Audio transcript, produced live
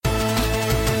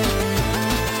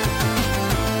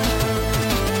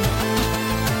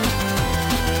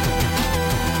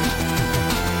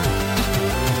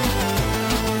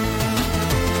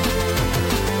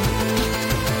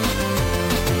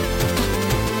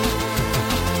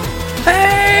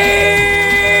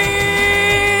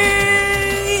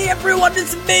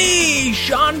beloved, it's me,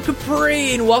 Sean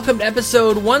Capri, and welcome to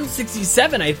episode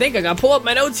 167, I think. I gotta pull up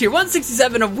my notes here.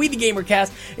 167 of We the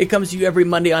Gamercast. It comes to you every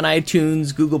Monday on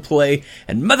iTunes, Google Play,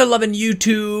 and mother-loving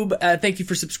YouTube. Thank you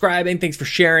for subscribing, thanks for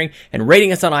sharing, and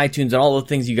rating us on iTunes and all the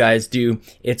things you guys do.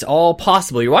 It's all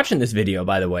possible. You're watching this video,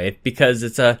 by the way, because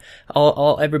it's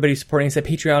all everybody supporting us at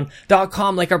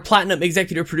patreon.com, like our platinum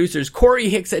executive producers, Corey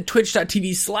Hicks at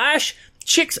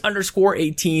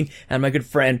twitch.tv/chicks_18, and my good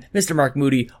friend, Mr. Mark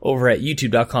Moody, over at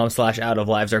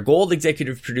youtube.com/outoflives. Our gold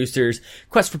executive producers,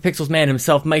 Quest for Pixels man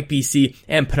himself, Mike BC,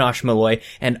 and Panache Malloy,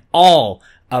 and all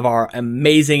of our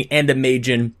amazing and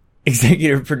amazing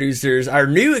executive producers, our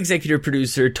new executive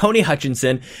producer, Tony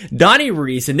Hutchinson, Donnie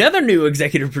Reese, another new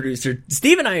executive producer,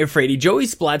 Stephen Iafredi, Joey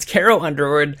Splats, Caro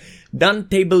Underwood,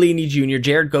 Dante Bellini Jr.,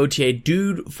 Jared Gauthier,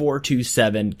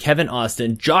 Dude427, Kevin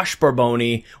Austin, Josh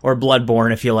Barboni, or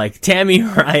Bloodborne if you like, Tammy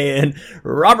Ryan,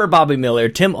 Robert Bobby Miller,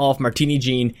 Tim Alf, Martini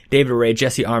Jean, David Ray,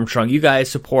 Jesse Armstrong. You guys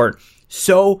support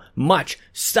so much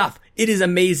stuff. It is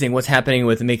amazing what's happening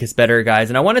with Make Us Better, guys.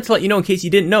 And I wanted to let you know, in case you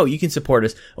didn't know, you can support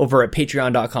us over at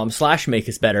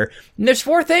patreon.com/makeusbetter. And there's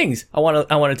 4 things I want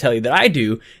to tell you that I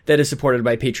do that is supported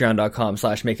by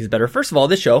patreon.com/makeusbetter. First of all,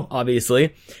 this show,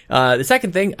 obviously. The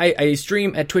second thing, I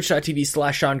stream at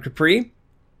twitch.tv/Sean Capri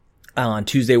on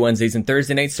Tuesday, Wednesdays, and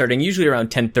Thursday nights, starting usually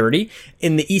around 10:30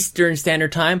 in the Eastern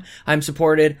Standard Time. I'm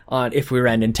supported on If We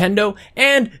Ran Nintendo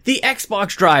and the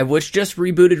Xbox Drive, which just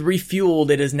rebooted, refueled.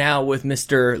 It is now with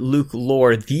Mr. Luke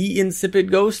Lore, the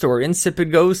Insipid Ghost, or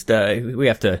Insipid Ghost. We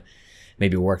have to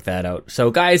maybe work that out. So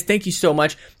guys, thank you so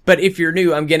much. But if you're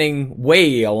new, I'm getting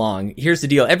way along. Here's the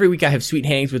deal. Every week I have sweet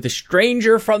hangs with a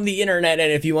stranger from the internet,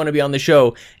 and if you want to be on the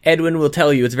show, Edwin will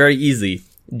tell you it's very easy.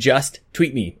 Just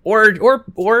tweet me or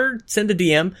send a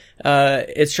DM.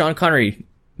 It's Sean Connery.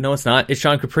 No, it's not. It's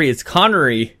Sean Capri. It's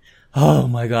Connery. Oh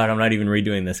my God. I'm not even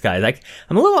redoing this, guys.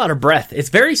 I'm a little out of breath. It's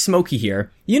very smoky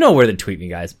here. You know where to tweet me,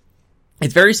 guys.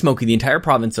 It's very smoky. The entire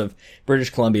province of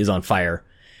British Columbia is on fire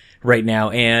right now.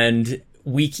 And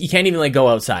you can't even go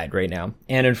outside right now.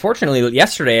 And unfortunately,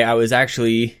 yesterday I was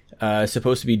actually,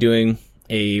 supposed to be doing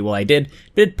I did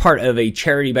part of a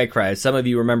charity bike ride. Some of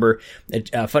you remember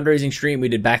a fundraising stream we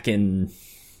did back in,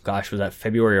 was that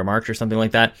February or March or something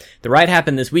like that? The ride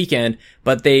happened this weekend,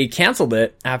 but they canceled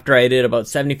it after I did about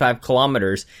 75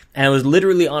 kilometers, and I was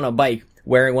literally on a bike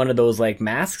wearing one of those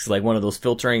masks, one of those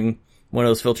filtering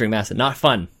masks. Not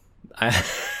fun.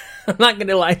 I'm not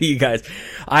gonna lie to you guys.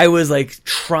 I was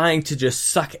trying to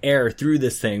just suck air through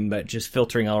this thing, but just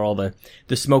filtering out all the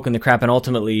smoke and the crap. And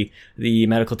ultimately, the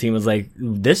medical team was like,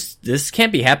 this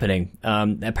can't be happening.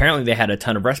 Apparently they had a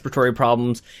ton of respiratory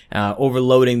problems,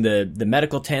 overloading the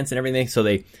medical tents and everything. So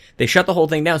they shut the whole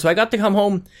thing down. So I got to come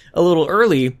home a little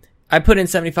early. I put in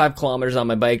 75 kilometers on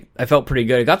my bike. I felt pretty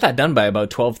good. I got that done by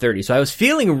about 12:30. So I was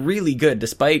feeling really good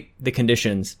despite the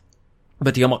conditions.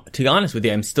 But to be honest with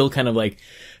you, I'm still kind of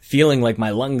feeling like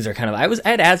my lungs are I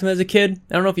had asthma as a kid.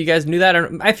 I don't know if you guys knew that.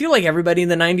 I feel like everybody in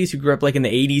the 90s who grew up in the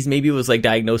 80s maybe was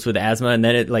diagnosed with asthma, and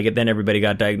then then everybody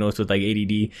got diagnosed with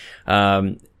ADD.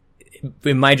 In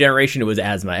my generation, it was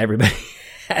asthma. Everybody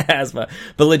had asthma.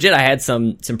 But legit, I had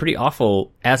some pretty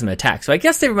awful asthma attacks. So I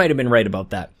guess they might have been right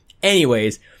about that.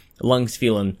 Anyways, lungs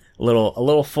feeling a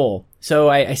little full. So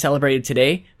I celebrated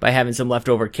today by having some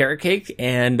leftover carrot cake,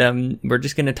 and we're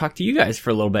just going to talk to you guys for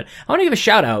a little bit. I want to give a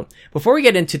shout out before we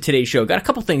get into today's show. Got a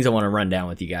couple things I want to run down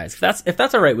with you guys. If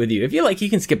that's all right with you. If you you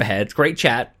can skip ahead. It's great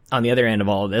chat on the other end of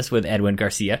all of this with Edwin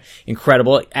Garcia.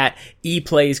 Incredible at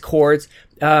ePlays Chords.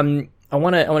 I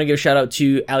want to give a shout out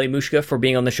to Ali Mushka for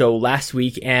being on the show last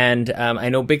week, and I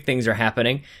know big things are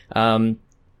happening.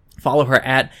 Follow her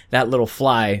at That Little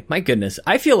Fly. My goodness,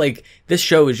 I feel like this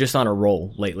show is just on a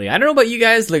roll lately. I don't know about you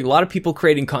guys, a lot of people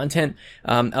creating content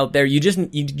out there. You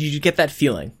get that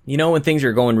feeling, when things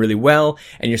are going really well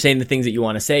and you're saying the things that you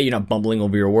want to say. You're not bumbling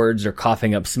over your words or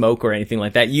coughing up smoke or anything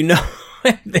like that.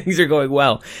 Things are going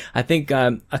well. I think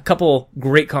a couple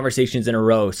great conversations in a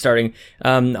row, starting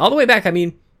all the way back.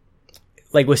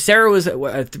 With Sarah was,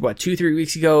 2-3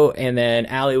 weeks ago, and then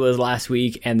Allie was last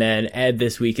week, and then Ed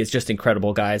this week. It's just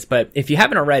incredible, guys. But if you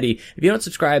haven't already, if you don't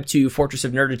subscribe to Fortress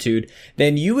of Nerditude,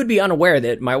 then you would be unaware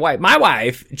that my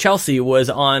wife, Chelsea, was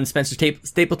on Spencer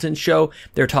Stapleton's show.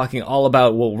 They're talking all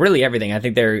about, really everything. I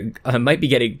think they're might be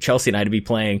getting Chelsea and I to be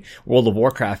playing World of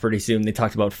Warcraft pretty soon. They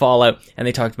talked about Fallout, and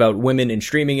they talked about women in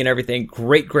streaming and everything.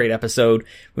 Great episode.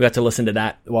 We got to listen to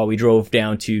that while we drove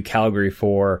down to Calgary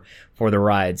for the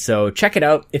ride. So check it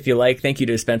out if you like. Thank you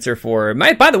to Spencer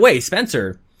by the way,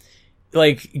 Spencer,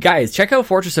 guys, check out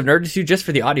Fortress of Nerditude just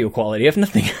for the audio quality. If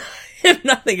if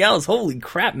nothing else. Holy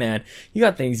crap, man. You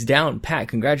got things down pat.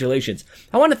 Congratulations.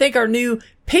 I want to thank our new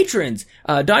patrons.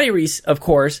 Donnie Reese, of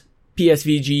course,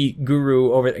 PSVG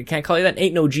guru over there. Can I call you that?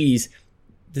 Ain't no G's.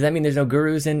 Does that mean there's no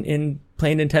gurus in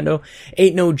playing Nintendo?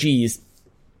 Ain't no G's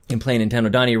in playing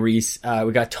Nintendo. Donnie Reese.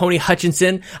 We got Tony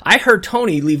Hutchinson. I heard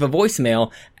Tony leave a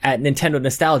voicemail at Nintendo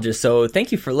Nostalgia. So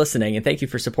thank you for listening and thank you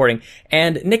for supporting.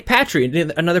 And Nick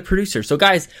Patry, another producer. So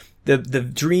guys, the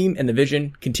dream and the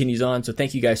vision continues on. So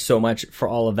thank you guys so much for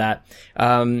all of that.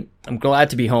 I'm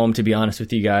glad to be home, to be honest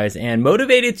with you guys, and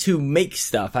motivated to make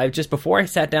stuff. Before I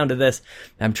sat down to this,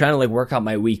 I'm trying to like work out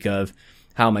my week of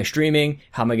how am I streaming?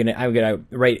 I'm gonna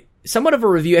write somewhat of a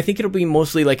review. I think it'll be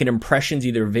mostly like an impressions,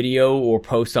 either video or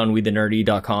post on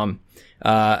WeTheNerdy.com.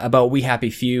 About We Happy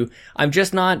Few. I'm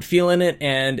just not feeling it,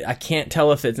 and I can't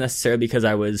tell if it's necessarily because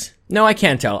I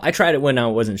can't tell. I tried it when I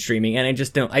wasn't streaming, and I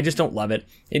just don't love it.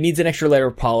 It needs an extra layer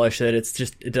of polish that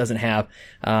it doesn't have.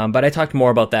 But I talked more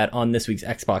about that on this week's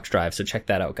Xbox Drive, so check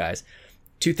that out, guys.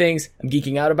 2 things I'm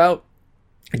geeking out about.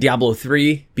 Diablo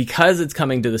 3, because it's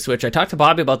coming to the Switch. I talked to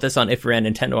Bobby about this on If Ran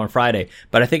Nintendo on Friday,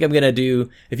 but I think I'm gonna do,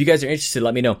 if you guys are interested,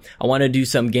 let me know. I want to do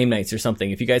some game nights or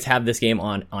something. If you guys have this game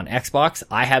on Xbox,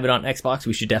 I have it on Xbox,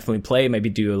 we should definitely play, maybe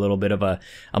do a little bit of a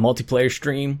multiplayer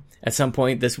stream at some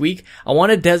point this week. I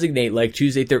want to designate like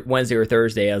Tuesday, Wednesday, or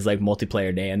Thursday as like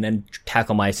multiplayer day, and then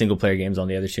tackle my single player games on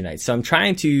the other 2 nights. So I'm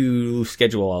trying to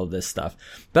schedule all of this stuff.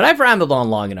 But I've rambled on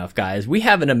long enough, guys. We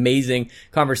have an amazing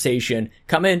conversation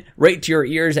coming right to your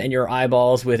ears and your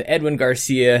eyeballs with Edwin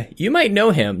Garcia. You might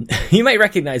know him. You might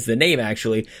recognize the name,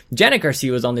 actually. Janet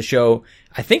Garcia was on the show,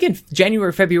 I think in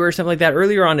January, February, something like that,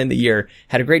 earlier on in the year.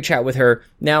 Had a great chat with her.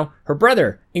 Now, her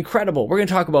brother, incredible. We're going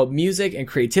to talk about music and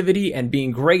creativity and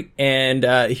being great. And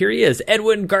here he is,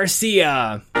 Edwin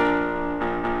Garcia.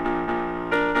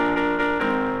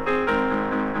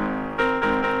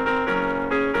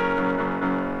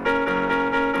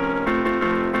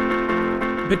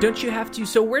 But don't you have to?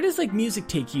 So where does like music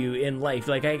take you in life?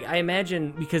 Like I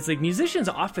imagine, because like musicians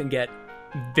often get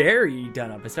very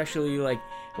done up, especially like,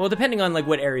 well, depending on like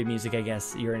what area of music I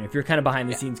guess you're in. If you're kind of behind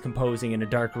the scenes composing in a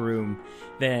dark room,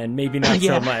 then maybe not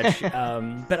so much.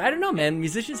 But I don't know, man.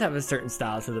 Musicians have a certain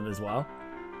style to them as well.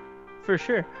 For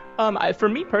sure. For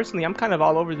me personally, I'm kind of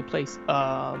all over the place.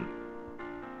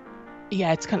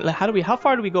 Yeah, it's kind of like, how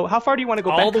far do we go? How far do you want to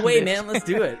go back? All the way, man. Let's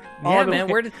do it. Yeah, man.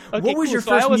 What was your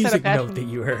first music note that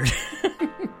you heard?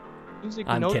 Music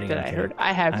note that I heard?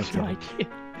 I have no idea.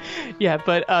 Yeah,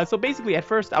 but so basically at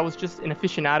first I was just an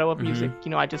aficionado of music.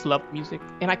 You know, I just loved music.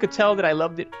 And I could tell that I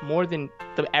loved it more than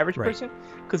the average person,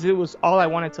 because it was all I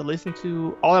wanted to listen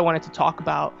to, all I wanted to talk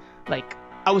about. Like,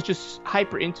 I was just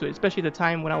hyper into it, especially at the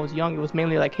time when I was young. It was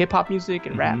mainly like hip hop music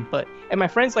and rap, and my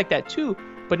friends like that too,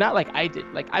 but not like I did.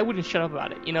 Like, I wouldn't shut up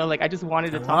about it, you know, like I just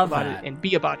wanted to talk about it and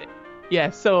be about it. Yeah,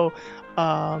 so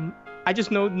I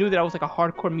just knew that I was like a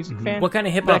hardcore music fan. What kind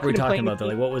of hip hop were we talking about though?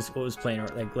 Like what was playing?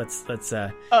 Like let's at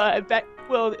the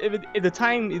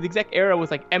time, the exact era was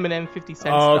like Eminem, 50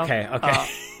 Cent. Oh, stuff.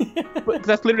 okay. But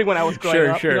that's literally when I was growing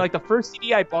up. Sure. You know, like the first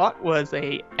CD I bought was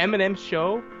a Eminem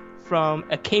show from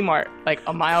a Kmart, like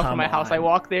a mile from my house. I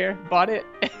walked there, bought it,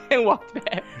 and walked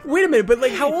back. Wait a minute, but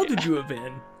like, how old would you have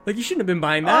been? Like, you shouldn't have been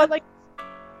buying that.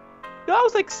 No, I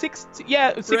was like 16,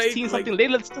 something. Like, they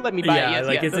still let me buy it. Yes,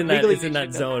 like it's in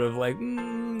that zone of like,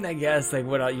 I guess, like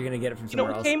what else you're gonna get it from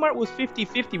somewhere else. Kmart was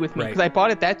 50-50 with me because I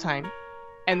bought it that time.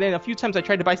 And then a few times I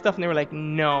tried to buy stuff and they were like,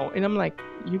 no. And I'm like,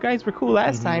 you guys were cool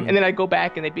last time. And then I'd go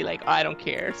back and they'd be like, I don't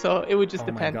care. So it would just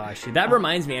depend. Oh my gosh. That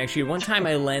reminds me, actually, one time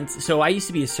I lent, so I used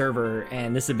to be a server,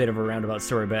 and this is a bit of a roundabout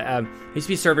story, but I used to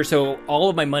be a server, so all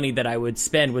of my money that I would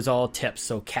spend was all tips,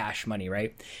 so cash money,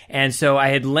 right? And so I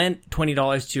had lent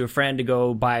 $20 to a friend to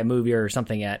go buy a movie or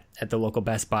something at the local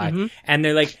Best Buy. And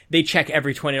they're like, they check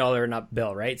every $20 and up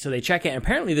bill, right? So they check it, and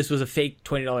apparently this was a fake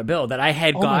 $20 bill that I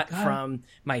had got from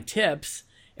my tips,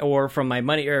 or from my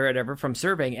money or whatever from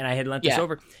serving, and I had lent this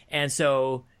over. And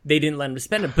so they didn't let him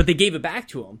spend it, but they gave it back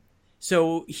to him.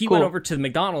 So he went over to the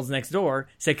McDonald's next door,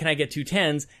 said, can I get 2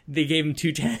 10s? They gave him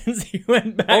 2 10s. He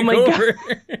went back over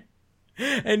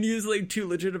and used like 2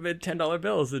 legitimate $10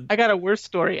 bills. And... I got a worse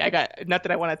story. Not that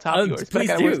I want to top yours, but I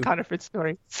got a worse counterfeit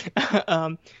story.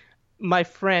 My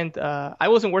friend, I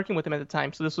wasn't working with him at the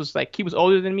time, so this was like, he was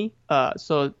older than me,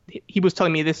 so he was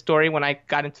telling me this story when I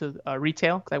got into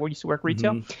retail, because I used to work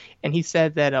retail, and he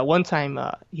said that one time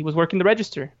he was working the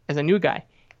register as a new guy,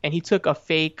 and he took a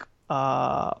fake,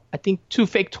 I think 2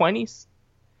 fake 20s,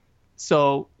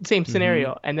 So same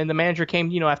scenario. And then the manager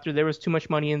came, after there was too much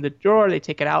money in the drawer, they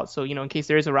take it out. So, in case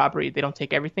there is a robbery, they don't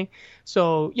take everything.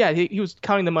 So yeah, he was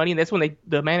counting the money, and that's when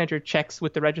the manager checks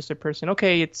with the register person.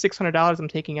 Okay, it's $600 I'm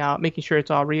taking out, making sure it's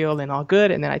all real and all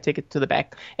good, and then I take it to the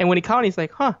back. And when he counted, he's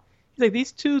like, he's like,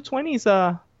 these two 20s,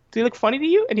 do they look funny to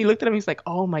you? And he looked at him, he's like,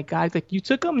 oh my God. He's like, you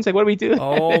took them? He's like, what do we do?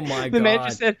 Oh my God. The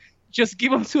manager said, just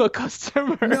give them to a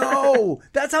customer. No,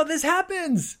 that's how this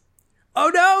happens. Oh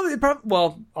no!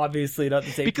 Well, obviously not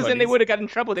the same. Because 20s. then they would have got in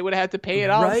trouble. They would have had to pay it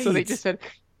off. So he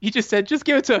just said, just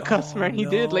give it to a customer. And he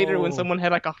did later when someone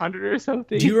had like 100 or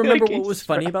something. Do you remember what was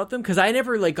funny about them? Because I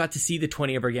never got to see the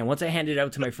 20 ever again. Once I handed it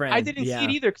out to my friend, I didn't see it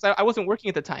either because I wasn't working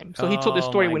at the time. So he told the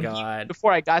story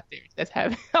before I got there.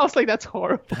 I was like, that's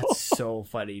horrible. That's so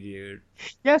funny, dude.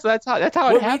 Yeah, so that's how it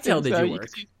happened. What retail did you work?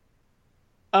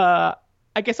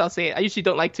 I guess I'll say it. I usually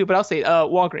don't like to, but I'll say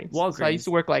Walgreens. So I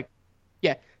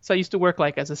used to work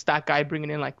as a stock guy, bringing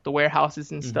in like the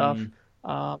warehouses and stuff.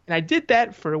 And I did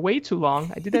that for way too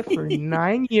long. I did that for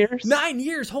 9 years. 9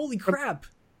 years, holy crap!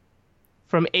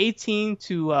 From 18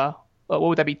 to what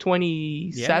would that be?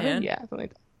 27? Yeah, something like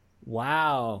that.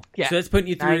 Wow. Yeah. So that's putting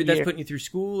you through. That's putting you through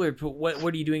school, or what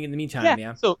are you doing in the meantime?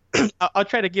 Yeah. So I'll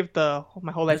try to give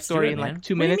my whole life story in like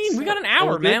 2 minutes. What do you mean? We got an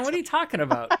hour, man. What are you talking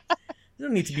about? You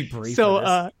don't need to be brief.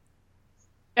 So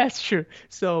that's true.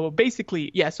 So basically,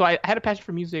 yeah. So I had a passion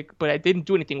for music, but I didn't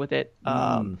do anything with it.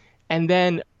 And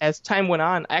then as time went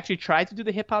on, I actually tried to do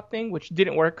the hip hop thing, which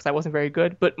didn't work because I wasn't very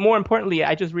good. But more importantly,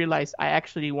 I just realized I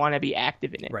actually want to be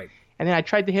active in it. Right. And then I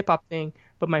tried the hip hop thing,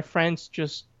 but my friends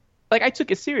just I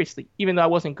took it seriously, even though I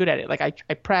wasn't good at it. Like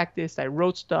I practiced, I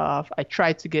wrote stuff, I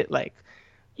tried to get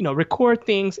record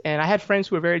things, and I had friends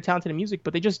who were very talented in music,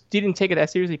 but they just didn't take it that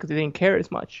seriously because they didn't care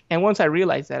as much. And once I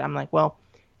realized that, I'm like, well,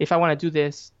 if I want to do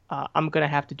this, I'm gonna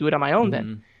have to do it on my own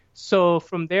then. So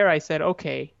from there, I said,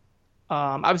 okay.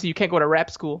 Obviously, you can't go to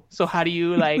rap school. So how do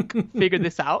you figure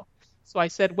this out? So I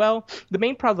said, well, the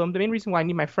main reason why I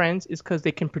need my friends is because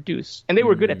they can produce. And they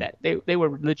were good at that. They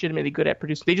were legitimately good at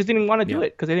producing. They just didn't want to do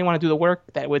it because they didn't want to do the work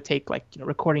that would take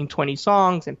recording 20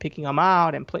 songs and picking them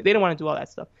out and play. They didn't want to do all that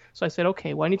stuff. So I said,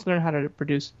 okay, well, I need to learn how to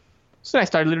produce. So I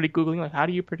started literally Googling, how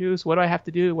do you produce? What do I have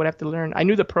to do? What do I have to learn? I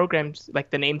knew the programs,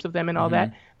 the names of them and all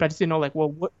that, but I just didn't know,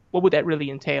 what would that really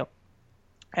entail?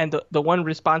 And the one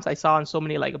response I saw on so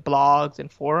many blogs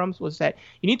and forums was that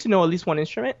you need to know at least one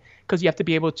instrument because you have to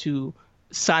be able to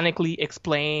sonically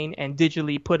explain and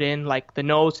digitally put in the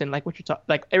notes and what you're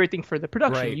talking, everything for the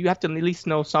production. Right. You have to at least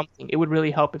know something. It would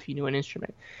really help if you knew an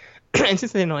instrument. And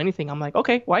since I didn't know anything, I'm like,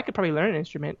 okay, well, I could probably learn an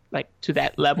instrument to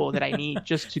that level that I need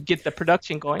just to get the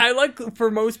production going. For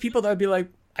most people that would be like,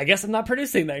 I guess I'm not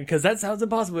producing then because that sounds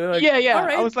impossible. Yeah. All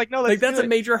right. I was like, no, that's a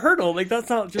major hurdle. That's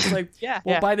not just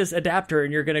buy this adapter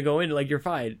and you're gonna go in you're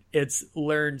fine. It's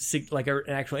learn an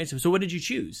actual instrument. So what did you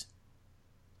choose?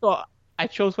 Well, I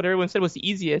chose what everyone said was the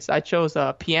easiest. I chose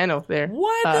piano there.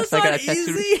 What? That's not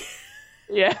easy.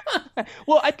 Yeah.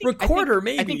 Well, I think recorder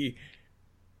maybe.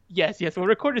 Yes. Well,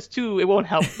 recorders too. It won't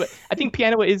help, but I think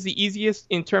piano is the easiest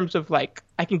in terms of I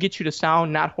can get you to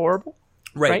sound not horrible.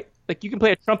 Right? You can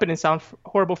play a trumpet and sound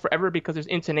horrible forever because there's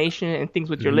intonation and things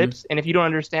with your lips. And if you don't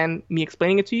understand me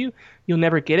explaining it to you, you'll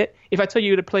never get it. If I tell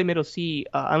you to play middle C,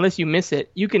 unless you miss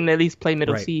it, you can at least play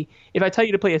middle C. If I tell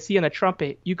you to play a C on a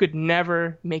trumpet, you could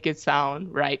never make it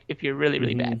sound right if you're really,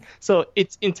 really bad. So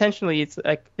it's intentionally,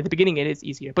 at the beginning, it is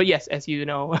easier. But yes, as you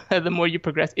know, the more you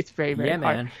progress, it's very, very hard.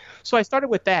 Man. So I started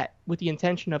with that, with the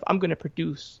intention of I'm going to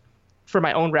produce for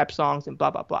my own rap songs and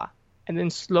blah, blah, blah. And then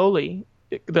slowly,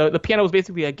 the piano was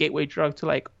basically a gateway drug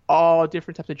to all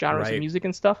different types of genres of music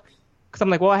and stuff. Because I'm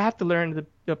like, well, I have to learn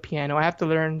the piano. I have to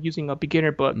learn using a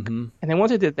beginner book. And then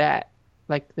once I did that,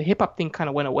 the hip hop thing kind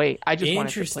of went away. I just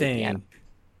wanted to play piano.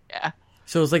 Yeah.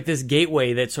 So it was this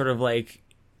gateway that sort of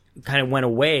kind of went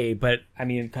away, but I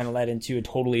mean, it kind of led into a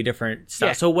totally different style.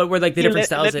 Yeah. So what were the different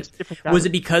styles? Was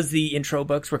it because the intro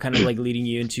books were kind of leading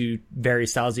you into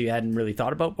various styles that you hadn't really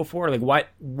thought about before?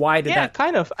 Why did that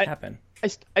kind of happen?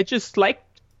 I just liked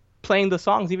playing the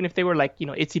songs, even if they were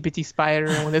Itsy Bitsy Spider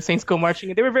and When the Saints Go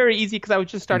Marching. They were very easy because I was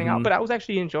just starting out, but I was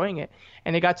actually enjoying it.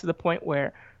 And it got to the point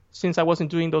where, since I wasn't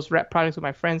doing those rap projects with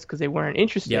my friends because they weren't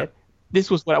interested,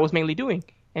 this was what I was mainly doing.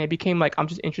 And it became I'm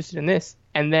just interested in this.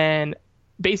 And then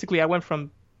basically I went from,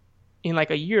 in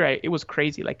a year, it was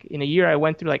crazy. In a year, I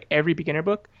went through every beginner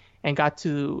book and got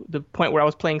to the point where I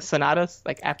was playing sonatas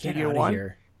after year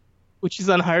one, which is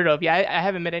unheard of. Yeah, I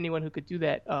haven't met anyone who could do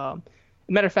that.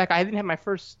 Matter of fact, I didn't have my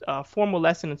first formal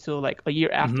lesson until a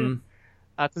year after.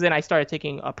 because then I started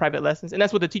taking private lessons, and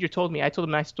that's what the teacher told me. I told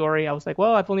him my story. I was like,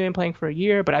 well, I've only been playing for a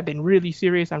year, but I've been really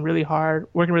serious. I'm really hard,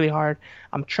 working really hard.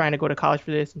 I'm trying to go to college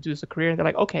for this and do this a career. And they're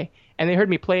like, okay. And they heard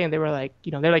me play, and they were like,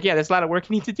 they're like, yeah, there's a lot of work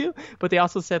you need to do. But they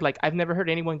also said, like, I've never heard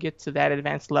anyone get to that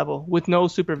advanced level with no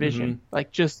supervision,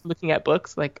 like just looking at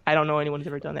books. Like, I don't know anyone who's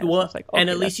ever done that. Well, so like, okay, and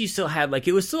at least you still had, like,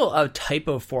 it was still a type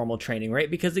of formal training, right?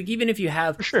 Because like, even if you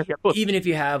have, even if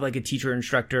you have like a teacher,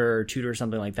 instructor, or tutor or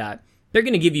something like that, they're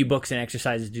going to give you books and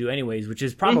exercises to do anyways, which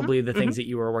is probably the things that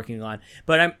you were working on.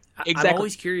 But I'm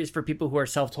always curious for people who are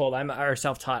self-taught. I'm a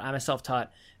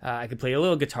self-taught. I could play a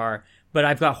little guitar, but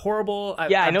I've got horrible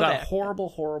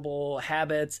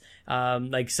habits.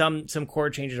 Like some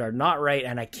chord changes are not right,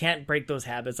 and I can't break those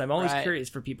habits. I'm always curious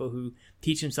for people who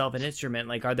teach themselves an instrument.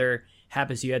 Like, are there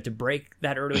habits you had to break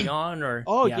that early on, or?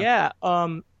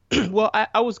 Well,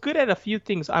 I was good at a few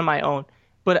things on my own.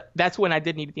 But that's when I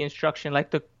did need the instruction,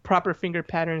 like the proper finger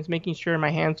patterns, making sure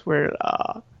my hands were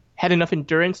had enough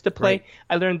endurance to play. Right.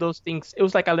 I learned those things. It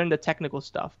was like I learned the technical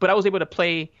stuff, but I was able to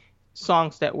play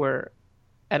songs that were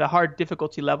at a hard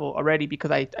difficulty level already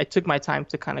because I took my time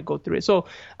to kind of go through it. So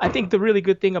I think the really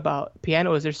good thing about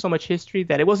piano is there's so much history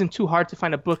that it wasn't too hard to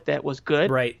find a book that was good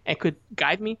and could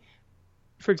guide me.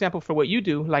 For example, for what you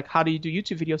do, like how do you do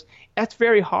YouTube videos? That's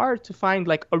very hard to find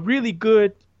like a really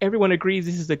good, everyone agrees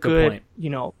this is a good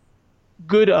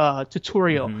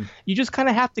tutorial. You just kind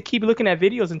of have to keep looking at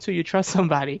videos until you trust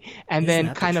somebody, and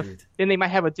then then they might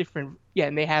have a different they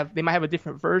might have a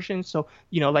different version. So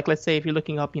like let's say if you're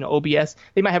looking up OBS,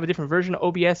 they might have a different version of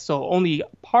OBS, so only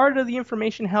part of the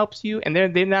information helps you, and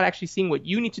they're not actually seeing what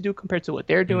you need to do compared to what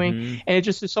they're doing, and it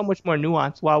just is so much more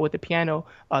nuanced. While with the piano,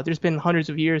 there's been hundreds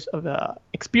of years of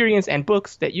experience and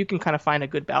books that you can kind of find a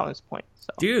good balance point.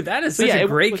 So. Dude, that is such a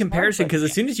great comparison, because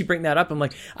as soon as you bring that up,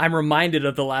 I'm reminded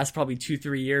of the last probably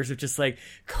 2-3 years of just like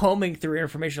combing through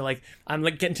information. Like I'm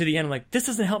like getting to the end, I'm like, this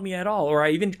doesn't help me at all. Or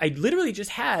I literally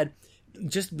just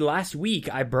last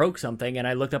week I broke something and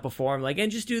I looked up a forum like,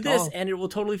 and just do this and it will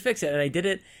totally fix it. And I did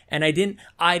it, and I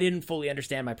didn't fully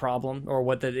understand my problem or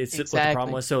what the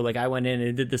problem was. So like I went in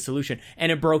and did the solution,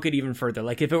 and it broke it even further.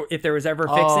 Like if there was ever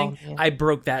fixing, I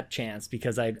broke that chance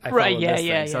because I followed this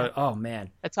thing. So oh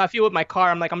man, that's how I feel with my car.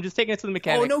 I'm like, I'm just taking it to the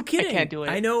mechanic. Oh no kidding! I can't do it.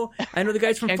 I know the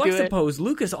guys from Fluxapose.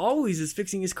 Lucas always is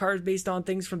fixing his cars based on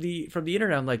things from the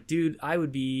internet. I'm like, dude,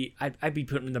 I'd be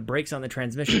putting the brakes on the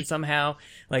transmission somehow.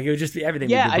 Like it would just be everything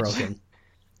would be broken.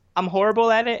 I'm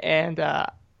horrible at it, and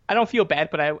I don't feel bad,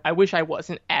 but I wish I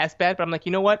wasn't as bad. But I'm like,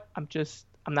 you know what? I'm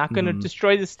not going to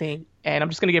destroy this thing, and I'm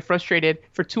just going to get frustrated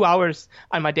for 2 hours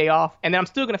on my day off, and then I'm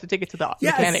still going to have to take it to the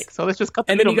mechanic. So let's just cut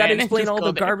the middle. And then you got to explain all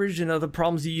the garbage and all the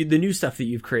problems, the new stuff that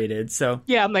you've created. So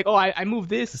yeah, I'm like, I moved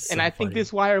this, and I think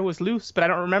this wire was loose, but I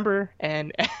don't remember,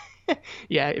 and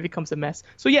yeah, it becomes a mess.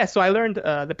 So I learned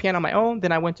the piano on my own.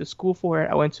 Then I went to school for it.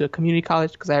 I went to a community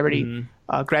college because I already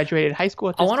graduated high school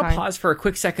at this time. I want to pause for a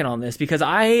quick second on this because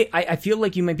I feel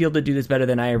like you might be able to do this better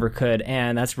than I ever could,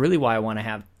 and that's really why I want to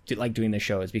have like doing this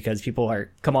show, is because people they're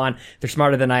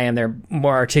smarter than I am, they're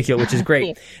more articulate, which is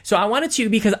great. So I wanted to,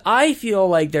 because I feel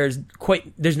like there's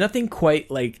nothing quite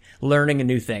like learning a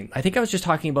new thing. I think I was just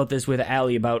talking about this with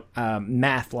Ali about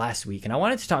math last week, and I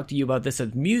wanted to talk to you about this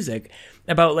with music,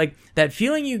 about like that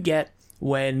feeling you get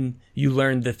when you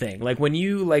learned the thing. Like when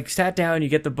you like sat down, you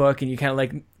get the book, and you kind of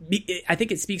like, I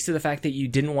think it speaks to the fact that you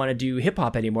didn't want to do hip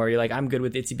hop anymore. You're like, I'm good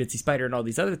with Itsy Bitsy Spider and all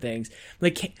these other things.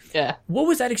 Like, what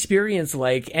was that experience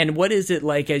like? And what is it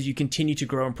like as you continue to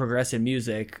grow and progress in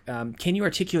music? Can you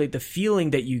articulate the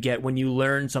feeling that you get when you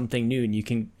learn something new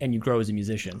and you grow as a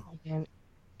musician? Oh, man.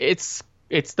 It's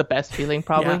the best feeling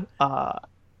probably.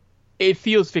 It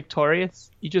feels victorious.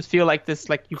 You just feel like this,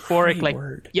 like euphoric, great like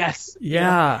word. Yes.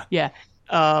 Yeah. Yeah.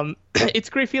 It's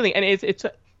a great feeling, and it's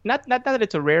not that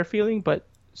it's a rare feeling, but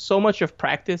so much of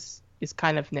practice is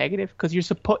kind of negative, because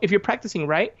if you're practicing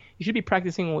right, you should be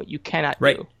practicing what you cannot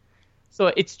do.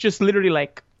 So it's just literally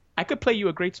like, I could play you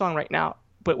a great song right now,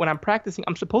 but when I'm practicing,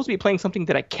 I'm supposed to be playing something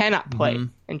that I cannot play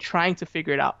and trying to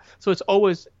figure it out. So it's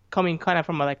always coming kind of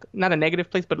from a, like, not a negative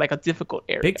place, but like a difficult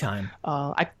area. Big time.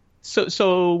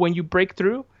 So when you break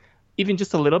through, even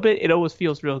just a little bit, it always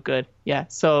feels real good. Yeah.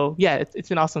 So yeah, it's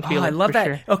an awesome feeling. I love that.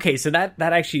 Sure. Okay, so that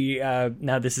actually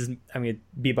now this is, I'm gonna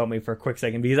be about me for a quick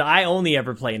second, because I only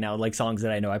ever play now like songs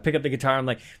that I know. I pick up the guitar, I'm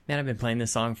like, man, I've been playing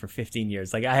this song for 15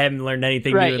 years. Like I haven't learned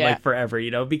anything new in like forever,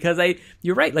 because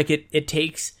you're right. Like it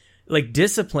takes like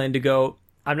discipline to go,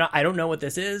 I don't know what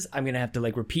this is. I'm going to have to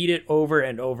like repeat it over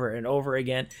and over and over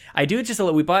again. I do it just a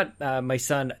little. We bought my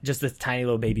son just this tiny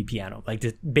little baby piano, like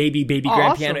this baby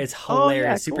grand piano. It's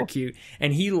hilarious, super cute.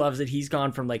 And he loves it. He's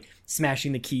gone from like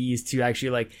smashing the keys to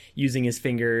actually like using his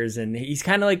fingers. And he's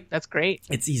kind of like, that's great.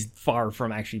 He's far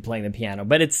from actually playing the piano,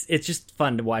 but it's just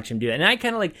fun to watch him do that. And I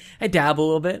kind of like, I dabble a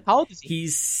little bit. How old is he?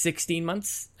 He's 16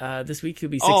 months. This week he'll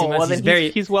be 16 months.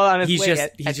 Well, he's well on his way.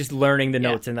 He's just learning the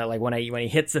notes, and that like when he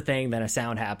hits the thing, then a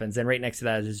sound happens, and right next to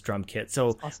that is his drum kit.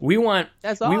 So awesome. we want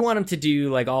him to do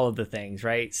like all of the things,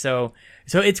 right? So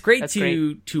it's great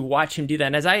to watch him do that.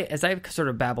 And as I sort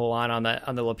of babble on the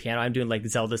little piano, I'm doing like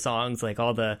Zelda songs, like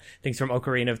all the things from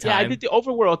Ocarina of Time. Yeah, I did the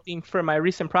overworld theme for my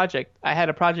recent project. I had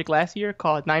a project last year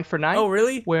called 9 for 9. Oh,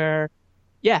 really?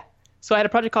 So I had a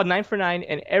project called 9 for 9,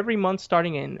 and every month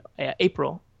starting in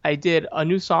April, I did a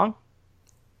new song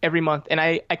every month. And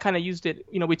I kind of used it,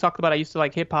 we talked about I used to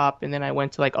like hip hop, and then I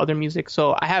went to like other music.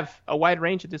 So I have a wide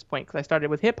range at this point, because I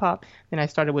started with hip hop, then I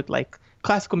started with like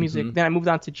classical music, then I moved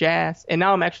on to jazz, and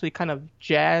now I'm actually kind of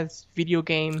jazz, video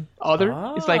game, other.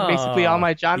 It's like basically all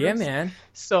my genres. Yeah, man.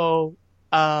 So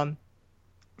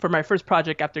for my first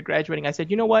project after graduating, I said,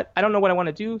 you know what? I don't know what I want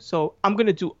to do, so I'm going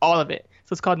to do all of it.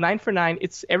 So it's called 9 for 9.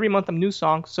 It's every month a new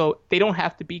song, so they don't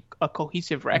have to be a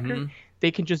cohesive record. They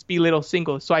can just be little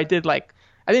singles. So I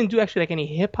didn't do actually like any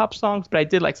hip hop songs, but I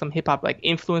did like some hip hop like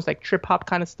influence, like trip hop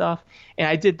kind of stuff. And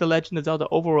I did the Legend of Zelda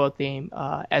Overworld theme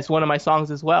as one of my songs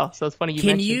as well. So it's funny you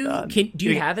mentioned. Do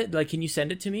you have it? Like, can you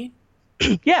send it to me?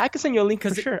 Yeah, I can send you a link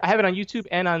for sure. I have it on YouTube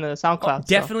and on the SoundCloud.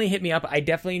 Definitely hit me up. I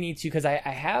definitely need to, because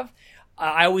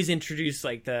I always introduce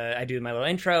like I do my little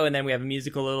intro, and then we have a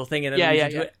musical little thing, and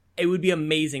then it would be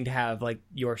amazing to have like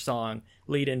your song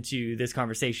lead into this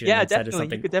conversation. Yeah,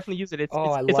 definitely. You could definitely use it. It's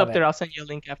up there. I'll send you a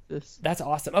link after this. That's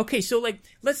awesome. Okay, so like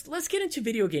let's get into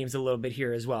video games a little bit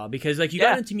here as well, because like you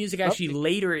got into music actually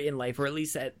later in life, or at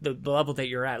least at the level that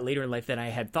you're at later in life than I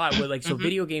had thought. Where like so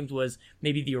video games was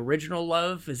maybe the original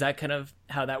love. Is that kind of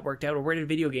how that worked out, or where did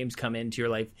video games come into your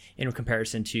life in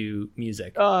comparison to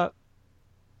music?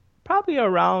 Probably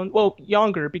around,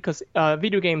 younger, because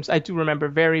video games, I do remember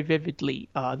very vividly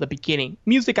the beginning.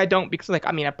 Music, I don't, because I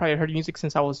probably heard music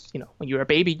since I was, when you were a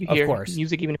baby, you hear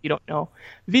music even if you don't know.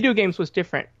 Video games was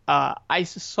different. I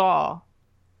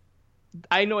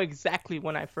know exactly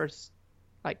when I first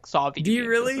saw video games. Do you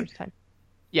really? For the first time.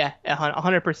 Yeah,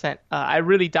 100%. I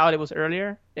really doubt it was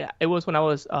earlier. Yeah, it was when I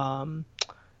was, I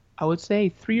would say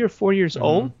 3 or 4 years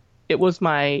old. It was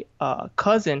my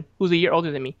cousin, who's a year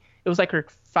older than me. It was like her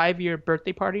 5-year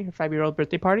birthday party, her 5-year-old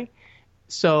birthday party.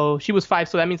 So she was 5,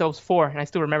 so that means I was 4, and I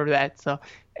still remember that. So,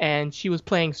 and she was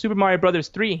playing Super Mario Brothers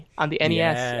 3 on the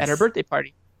NES at her birthday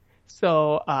party.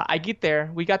 So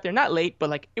we got there not late,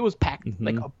 but like it was packed,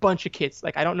 like a bunch of kids.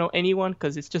 Like I don't know anyone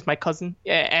because it's just my cousin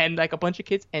and like a bunch of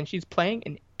kids, and she's playing,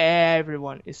 and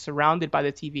everyone is surrounded by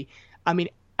the TV. I mean,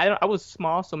 I was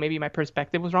small, so maybe my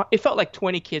perspective was wrong. It felt like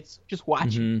 20 kids just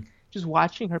watching. Just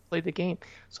watching her play the game.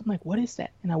 So I'm like, what is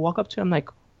that? And I walk up to her, I'm like,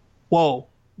 whoa,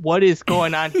 what is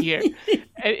going on here?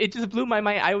 And it just blew my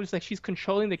mind. I was like, she's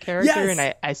controlling the character,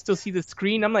 and I still see the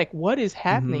screen. I'm like, what is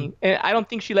happening? And I don't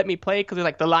think she let me play because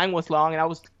like the line was long, and I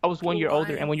was 1 year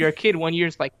older. And when you're a kid, 1 year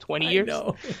is like 20 years.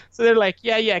 Know. So they're like,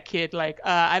 yeah, kid. Like,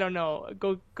 I don't know.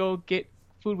 Go get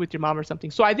food with your mom or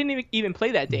something. So I didn't even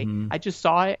play that day. I just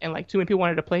saw it, and like too many people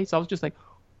wanted to play. So I was just like,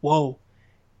 whoa.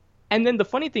 And then the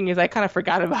funny thing is I kind of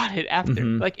forgot about it after.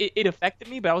 Like, it affected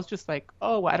me, but I was just like,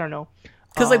 oh, I don't know.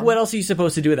 Because, like, what else are you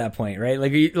supposed to do at that point, right?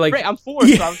 Right, I'm 4,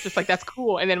 so I was just like, that's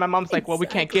cool. And then my mom's like, well, we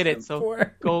can't get it, so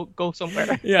go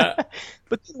somewhere. Yeah.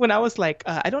 But when I was like,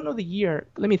 I don't know the year.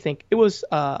 Let me think. It was,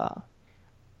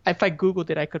 if I Googled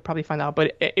it, I could probably find out.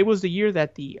 But it was the year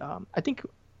that I think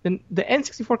the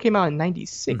N64 came out in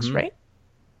 96, right?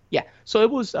 Yeah. So it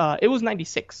was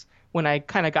 96. When I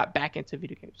kind of got back into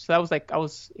video games. So that was like, I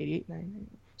was 88, 99.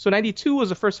 So 92 was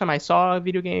the first time I saw a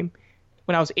video game.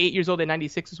 When I was 8 years old, at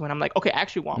 96 is when I'm like, okay, I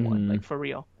actually want one, like for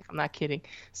real. Like, I'm not kidding.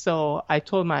 So I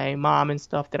told my mom and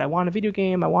stuff that I want a video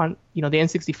game. I want, the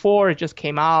N64, it just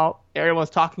came out. Everyone's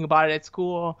talking about it at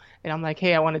school. And I'm like,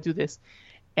 hey, I want to do this.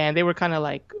 And they were kind of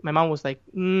like, my mom was like,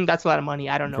 that's a lot of money.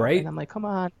 I don't know. Right. And I'm like, come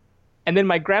on. And then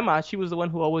my grandma, she was the one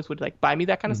who always would like buy me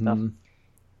that kind of stuff.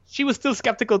 She was still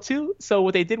skeptical too. So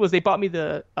what they did was they bought me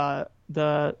the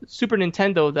Super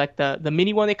Nintendo, like the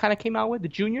mini one they kind of came out with, the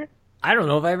Junior. I don't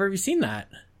know if I've ever seen that.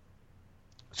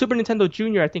 Super Nintendo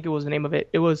Junior, I think it was the name of it.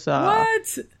 It was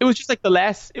what? It was just like the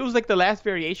last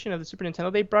variation of the Super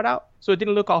Nintendo they brought out. So it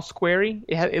didn't look all squarey.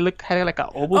 It had like an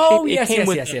oval shape. Oh,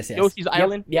 yes. Yoshi's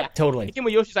Island. Yeah, totally. It came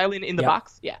with Yoshi's Island in the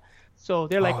box. Yeah. So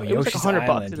they're like, it was like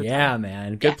 $100. Yeah,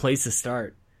 man. Good place to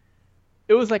start.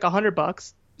 it was like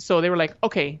 $100. So they were like,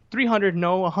 okay, 300,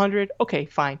 no, 100, okay,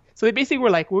 fine. So they basically were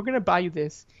like, we're gonna buy you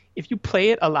this. If you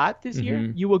play it a lot this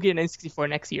year, you will get an N64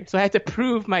 next year. So I had to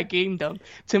prove my gamedom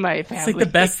to my family. It's like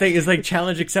the best thing is like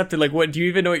challenge accepted. Like, what do you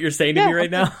even know what you're saying to me right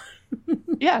now?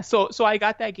 Yeah, so I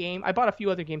got that game. I bought a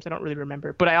few other games I don't really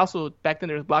remember, but I also back then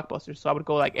there was Blockbuster, so I would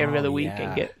go like every other week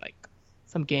and get like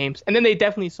some games. And then I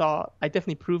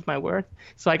definitely proved my worth.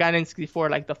 So I got an N64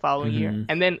 like the following year,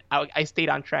 and then I stayed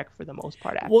on track for the most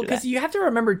part after that. Well, because you have to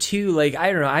remember too, like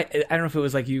I don't know, I don't know if it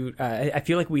was like you. I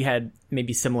feel like we had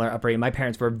maybe similar upbringing. My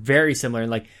parents were very similar,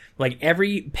 and like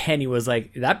every penny was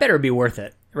like that better be worth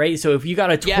it. Right. So if you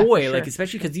got a toy, like,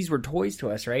 especially because these were toys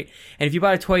to us, right? And if you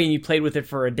bought a toy and you played with it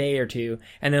for a day or two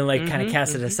and then like kind of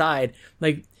cast it aside,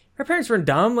 like our parents weren't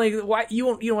dumb. Like, why you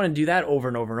don't want to do that over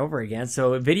and over and over again.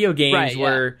 So video games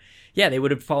were, they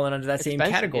would have fallen under that same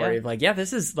category of like,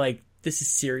 this is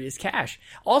serious cash.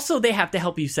 Also, they have to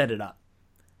help you set it up.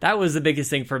 That was the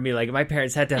biggest thing for me. Like, my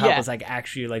parents had to help us like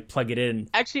actually like plug it in.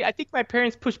 Actually, I think my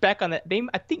parents pushed back on that.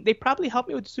 I think they probably helped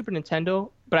me with the Super Nintendo,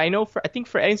 but I think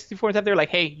for N64 and stuff, they were like,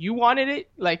 "Hey, you wanted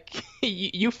it, like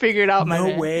you figured it out."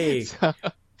 No way. So,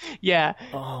 yeah,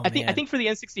 I think for the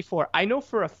N64, I know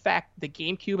for a fact the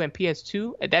GameCube and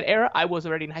PS2 at that era, I was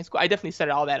already in high school. I definitely set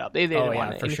all that up. They didn't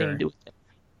want anything to do with it.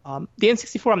 The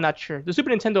N64, I'm not sure. The Super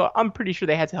Nintendo, I'm pretty sure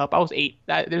they had to help. I was 8.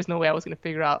 There's no way I was going to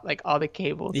figure out like all the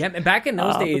cables. Yeah, and back in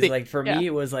those days, like for me,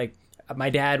 it was like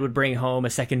my dad would bring home a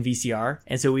second VCR,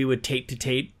 and so we would tape to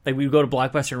tape. Like we would go to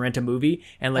Blockbuster and rent a movie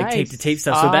and like tape to tape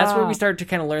stuff. So that's where we started to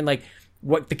kind of learn like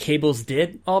what the cables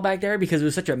did all back there because it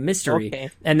was such a mystery.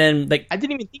 Okay. And then like I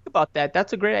didn't even think about that.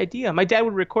 That's a great idea. My dad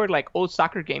would record like old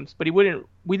soccer games, but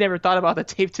we never thought about the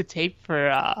tape to tape for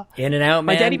in and out, man.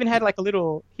 My dad even had like a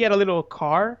little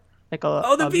car. Like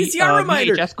the VCR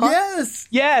reminder. VHS car.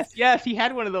 Yes. He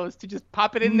had one of those to just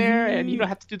pop it in there, and you don't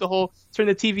have to do the whole turn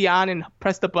the TV on and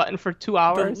press the button for 2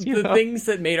 hours. The things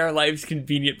that made our lives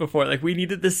convenient before, like we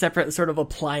needed this separate sort of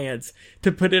appliance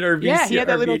to put in our VCR. Yeah, he had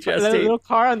that little little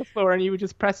car on the floor, and you would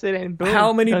just press it, and boom.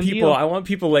 How many people? Deal. I want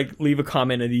people like leave a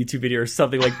comment in the YouTube video or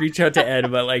something. Like reach out to Ed,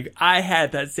 but like I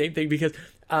had that same thing because.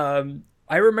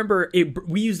 I remember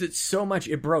we used it so much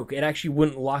it broke. It actually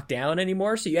wouldn't lock down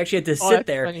anymore, so you actually had to sit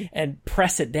there and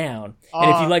press it down.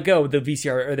 And if you let go, the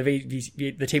VCR or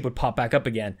the tape would pop back up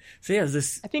again. So yeah, it was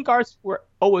this. I think ours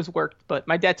always worked, but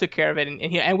my dad took care of it,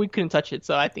 and we couldn't touch it,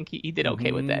 so I think he did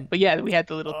okay with that. But yeah, we had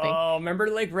the little thing. Oh, remember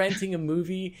like renting a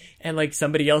movie and like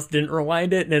somebody else didn't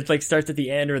rewind it, and it like starts at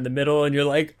the end or in the middle, and you're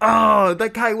like, oh,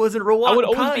 that guy wasn't rewinding. I would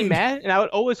always be mad, and I would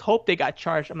always hope they got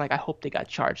charged. I'm like, I hope they got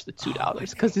charged the $2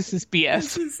 because this is BS.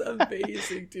 This is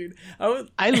amazing, dude.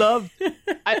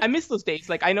 I miss those days.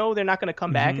 Like I know they're not gonna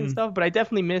come back and stuff, but I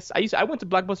definitely miss. I went to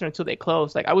Blockbuster until they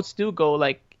closed. Like I would still go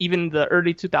like even the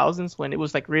early 2000s when it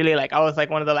was like really like I was like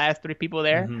one of the last 3 people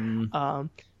there.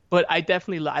 But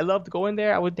I loved going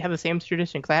there. I would have the same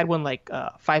tradition because I had one like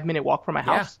 5-minute walk from my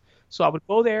house, so I would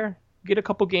go there, get a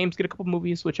couple games, get a couple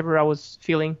movies, whichever I was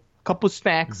feeling, a couple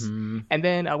snacks, and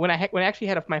then when I actually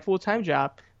had my full-time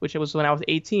job, which was when I was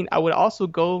 18, I would also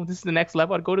go. This is the next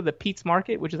level. I'd go to the Pete's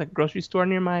Market, which is like a grocery store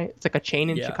near it's like a chain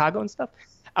in Chicago and stuff.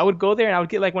 I would go there and I would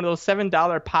get like one of those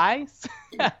 $7 pies.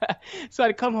 So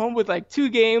I'd come home with like 2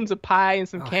 games, a pie, and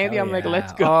some candy. I'm like,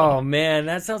 let's go. Oh man,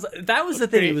 that was the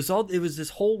thing. It was this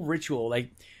whole ritual, like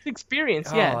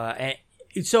experience.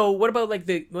 So what about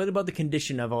the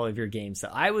condition of all of your games? So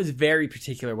I was very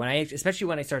particular especially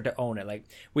when I started to own it. Like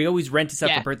we always rented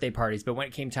stuff for birthday parties, but when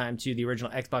it came time to the original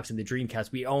Xbox and the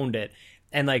Dreamcast, we owned it.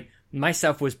 And like my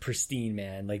stuff was pristine,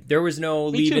 man. Like there was no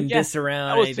leaving discs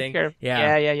around or anything. Yeah.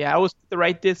 I always put the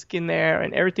right disc in there,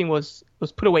 and everything was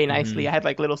put away nicely. I had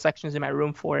like little sections in my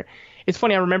room for it. It's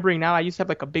funny, I'm remembering now, I used to have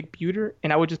like a big pewter,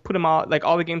 and I would just put them all, like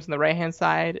all the games on the right-hand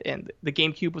side, and the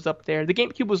GameCube was up there. The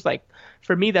GameCube was like,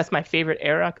 for me, that's my favorite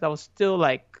era, because I was still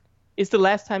like, it's the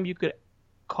last time you could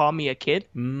call me a kid,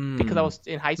 because I was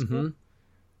in high school.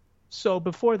 So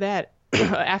before that,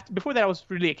 before that I was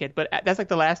really a kid, but that's like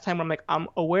the last time where I'm like, I'm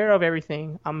aware of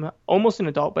everything. I'm almost an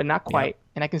adult, but not quite.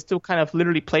 And I can still kind of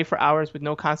literally play for hours with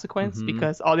no consequence,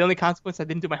 because the only consequence, I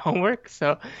didn't do my homework.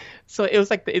 So it was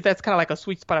like, that's kind of like a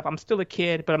sweet spot of I'm still a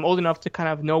kid, but I'm old enough to kind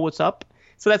of know what's up.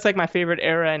 So that's like my favorite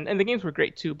era, and the games were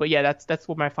great too. But yeah, that's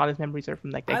what my fondest memories are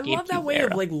from like that GameCube I love that way era.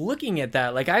 of like looking at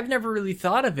that. Like I've never really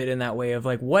thought of it in that way of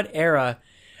like what era.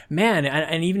 Man,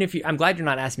 and even if I'm glad you're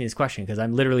not asking me this question, because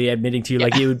I'm literally admitting to you,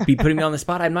 like, it would be putting me on the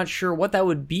spot. I'm not sure what that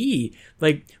would be.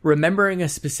 Like, remembering a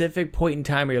specific point in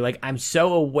time where you're like, I'm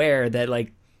so aware that,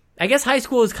 like, I guess high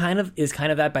school is kind of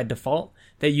that by default,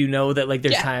 that you know that like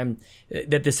there's time,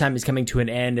 that this time is coming to an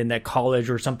end, and that college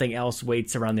or something else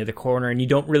waits around the other corner, and you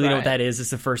don't really know what that is. It's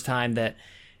the first time that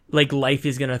like life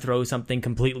is going to throw something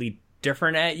completely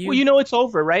different at you. Well, you know it's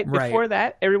over, right? Before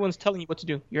that, everyone's telling you what to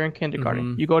do. You're in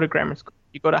kindergarten. You go to grammar school.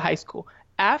 You go to high school.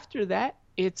 After that,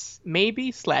 it's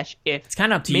maybe/if. It's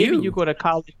kind of up to you. Maybe you go to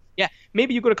college. Yeah,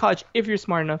 maybe you go to college if you're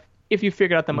smart enough, if you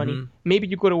figured out the money. Maybe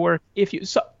you go to work if you...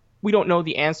 So we don't know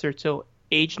the answer till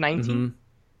age 19.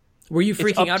 Were you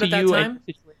freaking out at that time?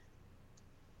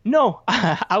 No,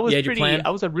 I was pretty... I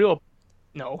was a real...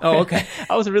 No. Oh, okay.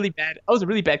 I was a really bad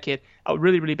kid. I was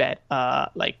really, really bad.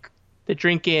 Like the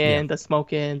drinking, the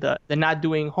smoking, the not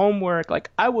doing homework.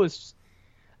 Like I was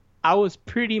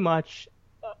pretty much...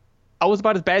 I was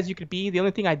about as bad as you could be. The only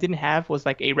thing I didn't have was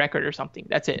like a record or something.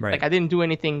 That's it. Like I didn't do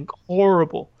anything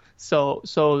horrible. So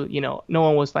you know, no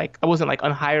one was like, I wasn't like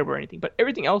unhireable or anything. But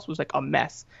everything else was like a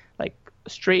mess. Like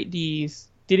straight D's.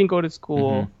 Didn't go to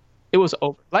school. It was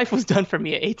over. Life was done for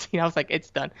me at 18. I was like,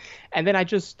 it's done. And then I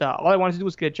just all I wanted to do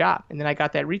was get a job. And then I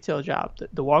got that retail job,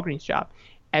 the Walgreens job.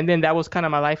 And then that was kind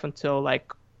of my life until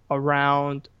like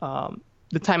around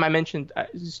the time I mentioned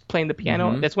just playing the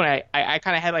piano. That's when I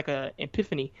kind of had like an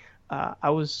epiphany. I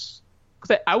was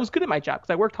good at my job because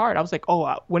I worked hard. I was like,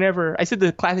 whenever I said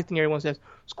the classic thing everyone says,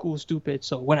 school's stupid.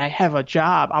 So when I have a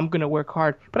job, I'm going to work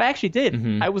hard. But I actually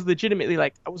did. I was legitimately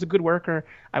like, I was a good worker.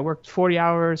 I worked 40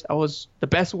 hours. I was the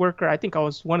best worker. I think I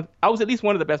was at least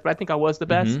one of the best, but I think I was the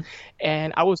best.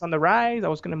 And I was on the rise. I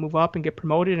was going to move up and get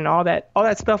promoted and all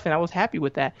that stuff. And I was happy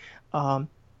with that.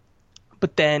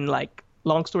 But then like,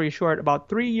 long story short, about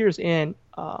 3 years in,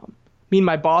 me and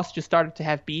my boss just started to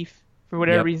have beef. For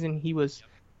whatever reason, he was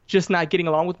just not getting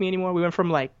along with me anymore. We went from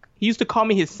like, he used to call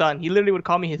me his son. He literally would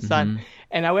call me his son.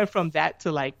 And I went from that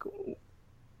to like,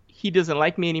 he doesn't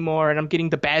like me anymore. And I'm getting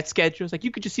the bad schedules. Like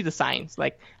you could just see the signs.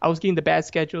 Like I was getting the bad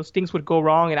schedules. Things would go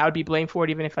wrong and I would be blamed for it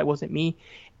even if I wasn't me.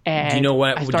 And do you know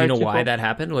why that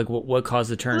happened? Like what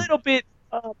caused the turn? A little bit.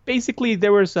 Basically,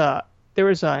 there was not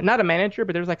a manager,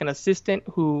 but there was like an assistant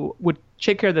who would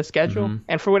take care of the schedule.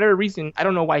 And for whatever reason, I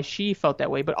don't know why she felt that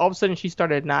way, but all of a sudden she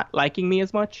started not liking me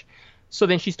as much. So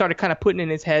then she started kind of putting in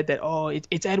his head that,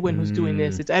 it's Edwin who's doing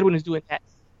this. It's Edwin who's doing that.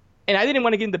 And I didn't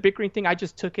want to get in the bickering thing. I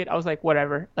just took it. I was like,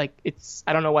 whatever. Like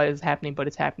I don't know why it's happening, but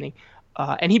it's happening.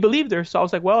 And he believed her. So I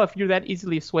was like, well, if you're that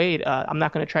easily swayed, I'm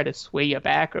not going to try to sway you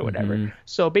back or whatever.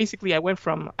 So basically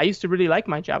I used to really like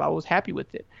my job. I was happy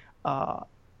with it.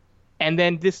 And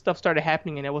then this stuff started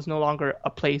happening, and it was no longer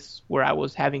a place where I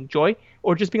was having joy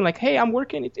or just being like, hey, I'm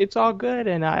working. It's all good.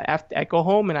 And I go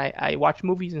home and I watch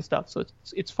movies and stuff. So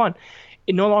it's fun.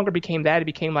 It no longer became that. It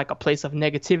became like a place of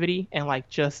negativity and like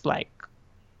just like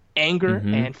anger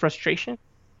and frustration.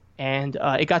 And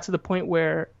it got to the point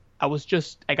where I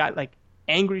got like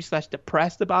angry /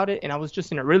 depressed about it. And I was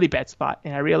just in a really bad spot.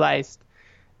 And I realized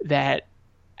that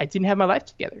I didn't have my life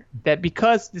together. That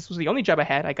because this was the only job I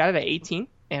had, I got it at 18.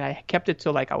 And I kept it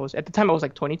till like at the time I was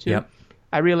like 22.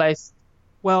 I realized,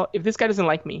 well, if this guy doesn't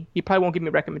like me, he probably won't give me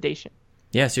a recommendation.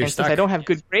 Yeah, so you're stuck. Since I don't have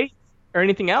good grades or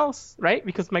anything else, right?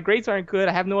 Because my grades aren't good.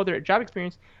 I have no other job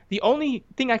experience. The only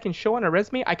thing I can show on a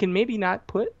resume, I can maybe not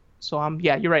put. So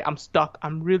you're right. I'm stuck.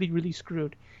 I'm really, really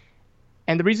screwed.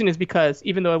 And the reason is because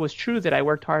even though it was true that I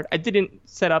worked hard, I didn't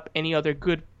set up any other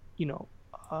good,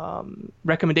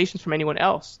 recommendations from anyone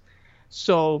else.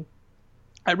 So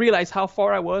I realized how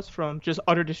far I was from just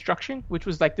utter destruction, which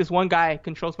was like this one guy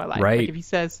controls my life. Right. Like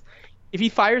if he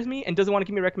fires me and doesn't want to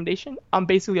give me a recommendation, I'm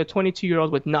basically a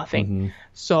 22-year-old with nothing.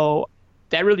 So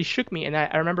that really shook me. And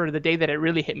I remember the day that it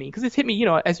really hit me, because it's hit me,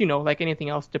 as you know, like anything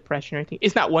else, depression or anything.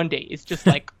 It's not one day. It's just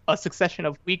like a succession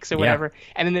of weeks or whatever.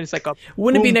 And then there's like a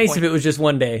Wouldn't it be nice if it was just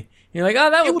one day? You're like,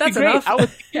 that's enough.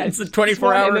 It's a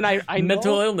 24-hour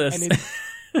mental illness.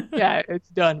 Yeah, it's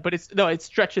done, but it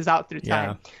stretches out through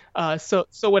time. So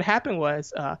what happened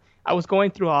was I was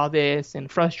going through all this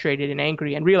and frustrated and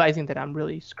angry and realizing that I'm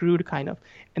really screwed kind of.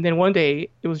 And then one day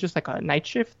it was just like a night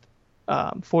shift,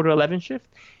 4 to 11 shift.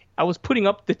 I was putting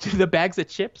up the bags of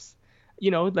chips,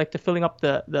 like to filling up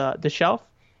the shelf.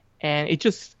 And it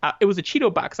was a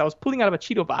Cheeto box. I was pulling out of a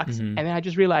Cheeto box. And then I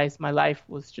just realized my life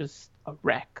was just a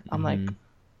wreck. I'm like,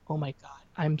 oh my God.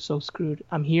 I'm so screwed.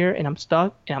 I'm here and I'm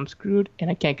stuck and I'm screwed and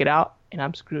I can't get out and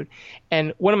I'm screwed.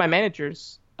 And one of my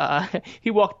managers, he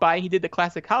walked by, he did the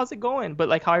classic, how's it going? But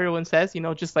like how everyone says,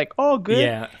 just like, oh, good.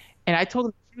 Yeah. And I told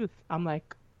him the truth. I'm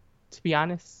like, to be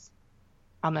honest,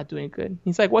 I'm not doing good.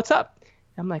 He's like, what's up?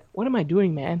 I'm like, what am I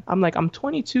doing, man? I'm like, I'm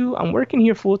 22. I'm working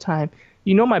here full time.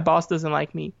 My boss doesn't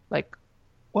like me. Like,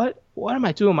 what am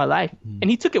I doing in my life? And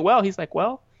he took it well. He's like,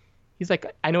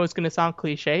 I know it's going to sound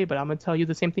cliche, but I'm going to tell you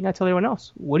the same thing I tell everyone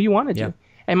else. What do you want to do?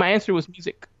 And my answer was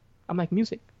music. I'm like,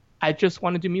 music. I just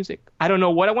want to do music. I don't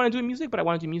know what I want to do in music, but I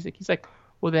want to do music. He's like,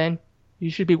 well, then you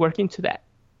should be working to that.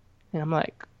 And I'm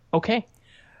like, okay.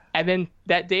 And then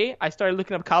that day I started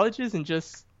looking up colleges and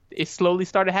just it slowly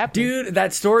started happening. Dude,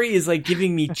 that story is like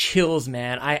giving me chills,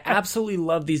 man. I absolutely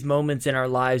love these moments in our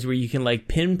lives where you can like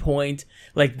pinpoint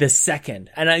like the second.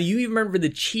 And you even remember the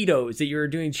Cheetos that you were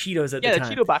doing Cheetos at the time. Yeah,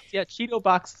 the Cheeto box. Yeah, Cheeto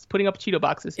boxes, putting up Cheeto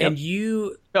boxes. Yep. And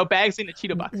you... bags in the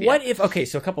Cheeto box. What if... Okay,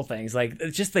 so a couple things. Like,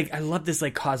 just like, I love this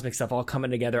like cosmic stuff all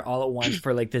coming together all at once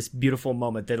for like this beautiful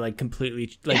moment that like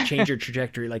completely like change your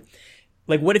trajectory. Like,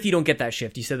 what if you don't get that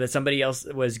shift? You said that somebody else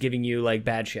was giving you like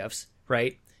bad shifts,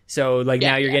 right? So like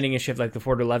now you're getting a shift like the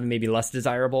 4 to 11, maybe less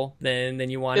desirable than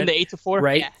you wanted. In the 8 to 4,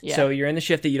 right? Yeah. So you're in the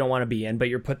shift that you don't want to be in, but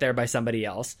you're put there by somebody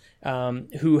else,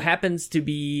 who happens to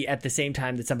be at the same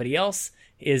time that somebody else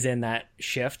is in that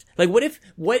shift. Like what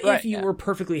if you were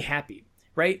perfectly happy,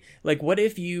 right? Like what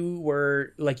if you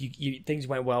were like you things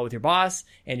went well with your boss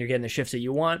and you're getting the shifts that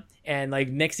you want, and like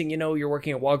next thing you know you're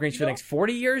working at Walgreens for the next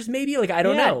 40 years, maybe? Like I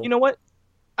don't know. You know what?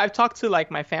 I've talked to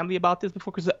like my family about this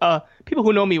before because people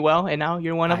who know me well, and now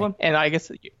you're one of them, and I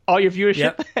guess all your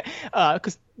viewership,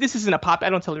 because this isn't a pop. I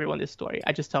don't tell everyone this story.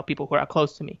 I just tell people who are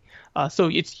close to me. So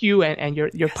it's you and your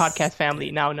podcast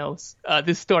family now knows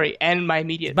this story, and my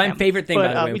immediate. My family. favorite thing, by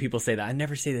the way, when people say that, I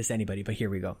never say this to anybody, but here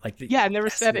we go. Like, I've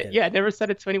never said it. Yeah, I never said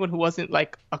it to anyone who wasn't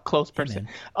like a close person.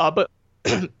 But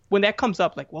when that comes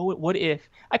up, like, what if?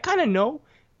 I kind of know.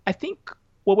 I think.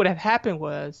 What would have happened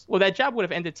was, that job would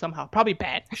have ended somehow, probably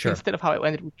bad, instead of how it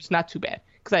ended, which is not too bad.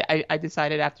 Because I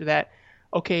decided after that,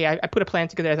 okay, I put a plan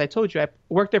together. As I told you, I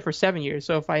worked there for 7 years.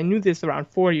 So if I knew this around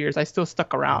 4 years, I still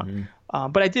stuck around.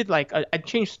 Mm-hmm. But I did I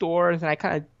changed stores and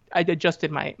I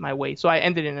adjusted my way. So I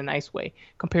ended in a nice way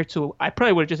compared to, I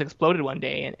probably would have just exploded one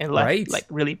day and left like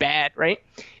really bad, right?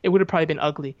 It would have probably been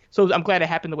ugly. So I'm glad it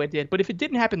happened the way it did. But if it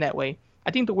didn't happen that way, I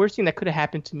think the worst thing that could have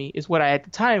happened to me is what I at the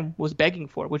time was begging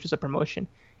for, which was a promotion.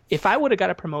 If I would have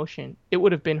got a promotion, it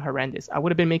would have been horrendous. I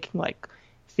would have been making like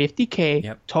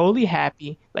 $50K, totally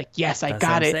happy. Like, yes, I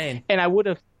got it. And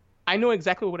I know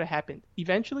exactly what would have happened.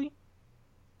 Eventually,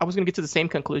 I was going to get to the same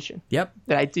conclusion. That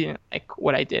I didn't like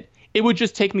what I did. It would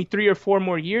just take me 3 or 4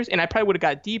 more years, and I probably would have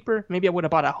got deeper. Maybe I would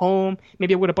have bought a home.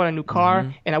 Maybe I would have bought a new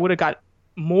car, and I would have got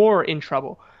more in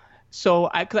trouble.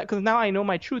 So because now I know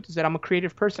my truth is that I'm a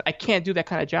creative person. I can't do that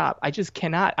kind of job. I just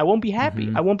cannot. I won't be happy.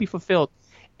 I won't be fulfilled.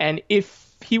 And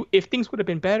if things would have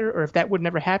been better, or if that would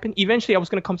never happen, eventually I was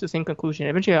going to come to the same conclusion.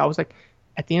 Eventually I was like,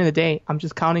 at the end of the day, I'm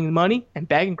just counting money and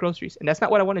bagging groceries. And that's not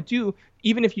what I want to do.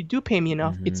 Even if you do pay me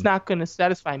enough, it's not going to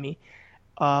satisfy me.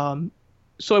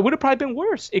 So it would have probably been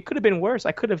worse. It could have been worse.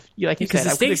 I could have, like you said, the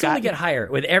stakes only get higher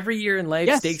with every year in life.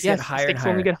 Stakes get higher and higher. Stakes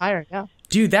only get higher. Yeah,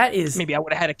 dude, that is. Maybe I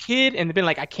would have had a kid and been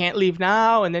like, I can't leave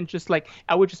now, and then just like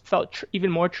I would just felt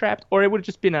even more trapped, or it would have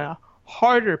just been a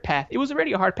harder path. It was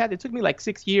already a hard path. It took me like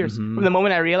 6 years from the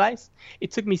moment I realized.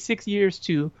 It took me 6 years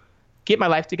to get my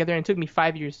life together, and it took me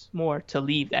 5 years more to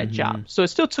leave that job. So it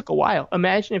still took a while.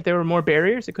 Imagine if there were more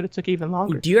barriers, it could have took even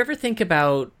longer. Do you ever think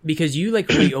about, because you like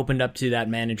really opened up to that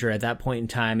manager at that point in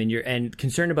time, and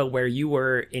concerned about where you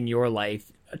were in your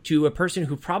life, to a person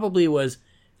who probably was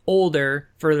older,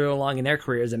 further along in their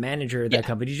career as a manager at that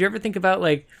company? Did you ever think about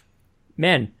like,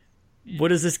 man, what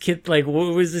does this kid like?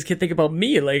 What does this kid think about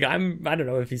me? Like, I don't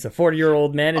know if he's a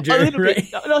 40-year-old manager. A little bit.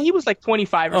 No, he was like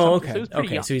 25 or something. Okay. So he was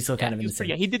pretty young. So he's still kind of in the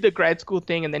same. He did the grad school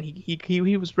thing, and then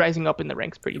he was rising up in the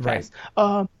ranks pretty fast.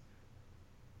 I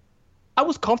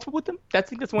was comfortable with him. I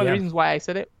think that's one of the reasons why I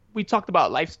said it. We talked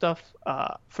about life stuff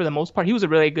for the most part. He was a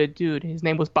really good dude. His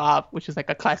name was Bob, which is like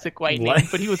a classic white name,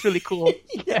 but he was really cool.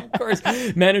 Yeah, of course.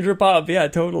 Manager Bob. Yeah,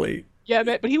 totally. Yeah,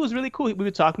 but he was really cool. We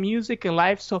would talk music and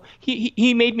life, so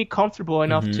he made me comfortable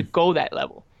enough to go that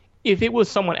level. If it was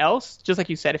someone else, just like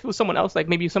you said, if it was someone else, like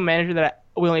maybe some manager that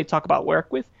we only talk about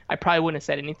work with, I probably wouldn't have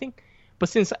said anything. But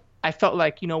since I felt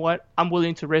like, you know what, I'm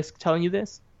willing to risk telling you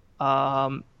this,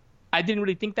 I didn't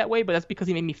really think that way, but that's because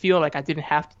he made me feel like I didn't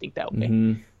have to think that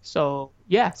way. So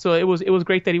yeah, so it was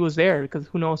great that he was there, because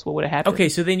who knows what would have happened. Okay,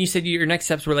 so then you said your next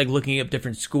steps were like looking up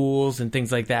different schools and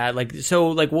things like that. Like, so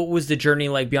like what was the journey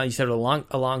like beyond? You said a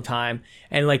long time,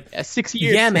 and like 6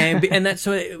 years. Yeah, man. And that,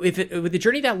 so with the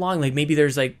journey that long, like maybe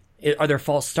there's like, are there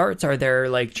false starts? Are there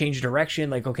like change of direction?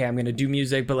 Like, okay, I'm going to do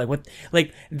music, but like what,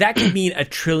 like that could mean a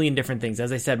trillion different things.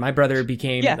 As I said, my brother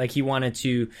became like, he wanted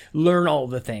to learn all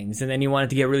the things, and then he wanted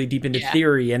to get really deep into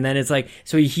theory. And then it's like,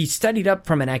 so he studied up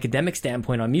from an academic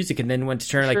standpoint on music, and then went to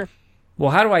turn like, well,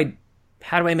 how do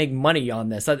I make money on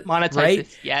this? Monetize right?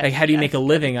 This. Yeah. Like, how do you make a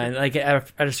living on, like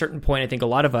at a certain point, I think a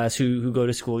lot of us who go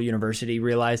to school, university,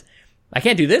 realize I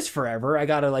can't do this forever. I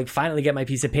got to like finally get my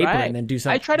piece of paper and then do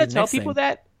something. I try to tell people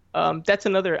that That's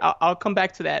another. I'll come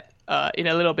back to that in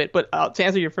a little bit. But to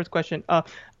answer your first question, I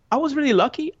was really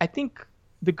lucky. I think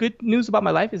the good news about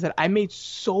my life is that I made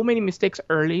so many mistakes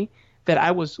early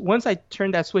that once I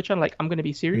turned that switch on, like I'm gonna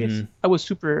be serious. I was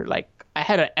super like I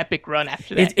had an epic run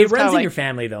after that. It runs in your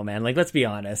family though, man. Like let's be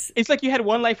honest. It's like you had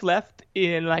one life left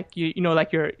in like you know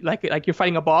like you're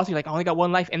fighting a boss. You're like I only got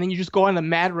one life, and then you just go on a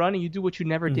mad run and you do what you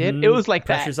never did. It was like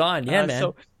pressure's on, yeah,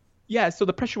 man. So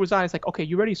the pressure was on. It's like okay,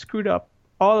 you already screwed up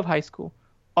all of high school,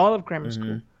 all of grammar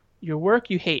school, your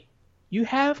work you hate. You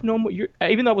have no more.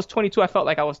 Even though I was 22, I felt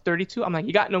like I was 32. I'm like,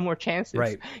 you got no more chances,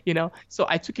 right? You know. So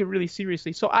I took it really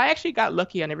seriously. So I actually got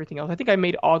lucky on everything else. I think I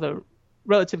made all the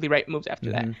relatively right moves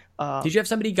after that. Did you have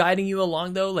somebody guiding you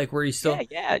along though? Like, were you still?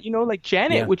 Yeah. You know, like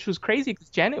Janet, which was crazy because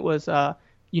Janet was,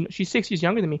 you know, she's 6 years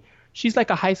younger than me. She's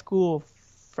like a high school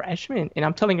freshman, and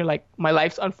I'm telling her like my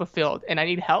life's unfulfilled and I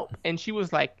need help. And she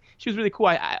was really cool.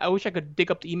 I wish I could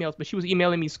dig up the emails, but she was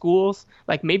emailing me schools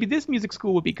like maybe this music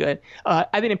school would be good.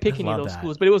 I didn't pick any of those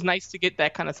schools, but it was nice to get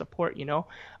that kind of support, you know.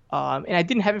 And I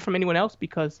didn't have it from anyone else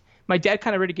because my dad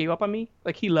kind of already gave up on me.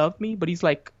 Like he loved me, but he's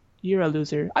like, "You're a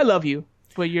loser. I love you,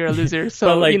 but you're a loser." So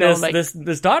but like, you know,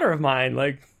 this daughter of mine,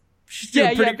 like she's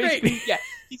doing pretty great. Yeah,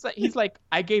 he's like,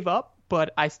 I gave up,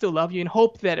 but I still love you and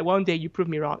hope that one day you prove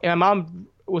me wrong. And my mom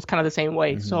was kind of the same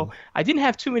way. So I didn't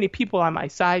have too many people on my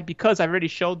side because I already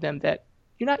showed them that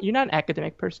you're not an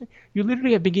academic person. You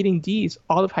literally have been getting D's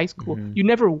all of high school. You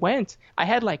never went. I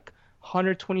had like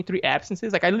 123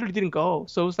 absences. Like I literally didn't go.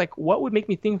 So it was like, what would make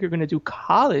me think you're going to do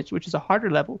college, which is a harder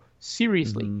level?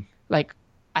 Seriously. Like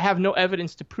I have no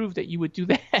evidence to prove that you would do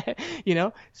that, you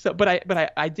know? So, but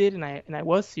I did, and I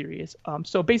was serious.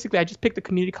 So basically I just picked a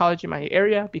community college in my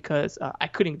area because I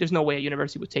couldn't, there's no way a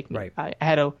university would take me. Right. I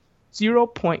had a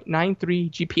 0.93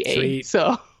 GPA. Sweet.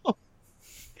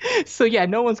 So yeah,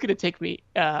 no one's going to take me.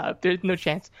 There's no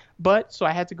chance. But so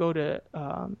I had to go to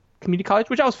community college,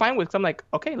 which I was fine with because I'm like,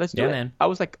 okay, let's do it. Man. I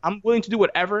was like, I'm willing to do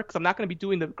whatever because I'm not going to be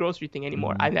doing the grocery thing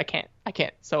anymore. I can't.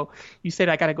 So you said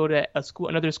I got to go to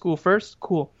another school first.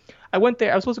 Cool. I went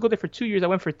there. I was supposed to go there for 2 years. I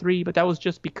went for 3, but that was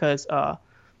just because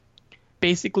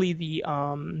basically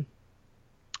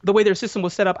the way their system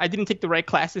was set up, I didn't take the right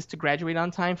classes to graduate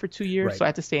on time for 2 years, so I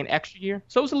had to stay an extra year.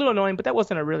 So it was a little annoying, but that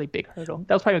wasn't a really big hurdle.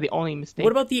 That was probably the only mistake.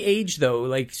 What about the age though?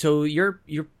 Like, so you're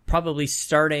probably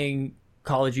starting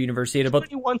college or university at about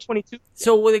 21, 22.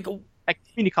 So like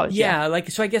community college. Yeah, like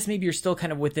so I guess maybe you're still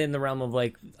kind of within the realm of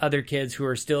like other kids who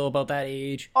are still about that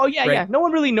age. Oh yeah, right? Yeah. No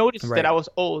one really noticed that I was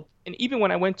old. And even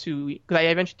when I went to, because I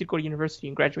eventually did go to university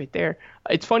and graduate there,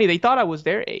 it's funny, they thought I was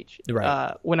their age.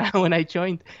 Right. When I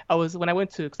joined, I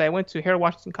went to Harold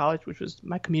Washington College, which was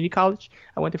my community college.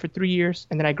 I went there for 3 years,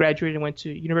 and then I graduated and went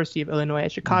to University of Illinois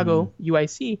at Chicago,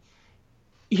 UIC,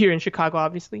 here in Chicago,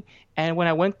 obviously. And when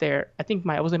I went there, I think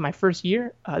I was in my first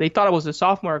year. They thought I was a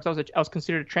sophomore because I was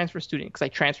considered a transfer student because I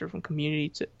transferred from community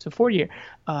to 4-year.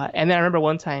 And then I remember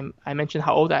one time I mentioned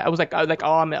how old I was like,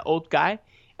 oh, I'm an old guy.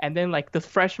 And then like the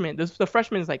freshman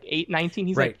is like 19.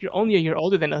 He's like, you're only a year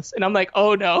older than us. And I'm like,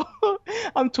 oh no,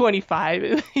 I'm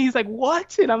 25. He's like,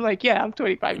 what? And I'm like, yeah, I'm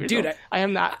 25 years old. I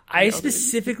am not. I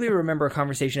specifically remember a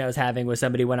conversation I was having with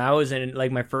somebody when I was in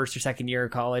like my first or second year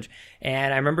of college.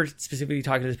 And I remember specifically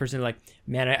talking to this person like,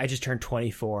 man, I just turned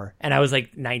 24. And I was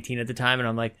like 19 at the time. And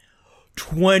I'm like,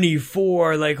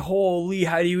 24, like, holy,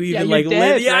 how do you even like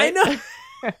live? Yeah, right? I know.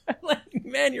 Like,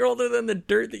 man, you're older than the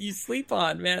dirt that you sleep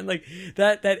on, man. Like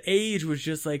that age was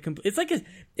just like it's like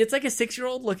a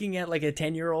 6-year-old looking at like a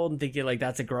 10-year-old and thinking like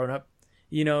that's a grown up,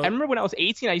 you know. I remember when I was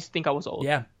 18, I used to think I was old.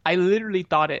 Yeah, I literally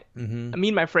thought it. Me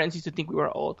and my friends used to think we were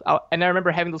old, and I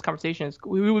remember having those conversations.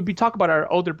 We would be talking about our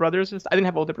older brothers. I didn't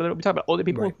have older brothers. We talk about older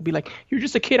people. Right. We'd be like, "You're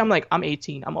just a kid." I'm like, "I'm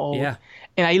 18. I'm old." Yeah,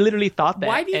 and I literally thought that.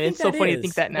 Why do you think it's so funny to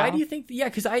think that now. Why do you think? Yeah,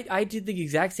 because I did the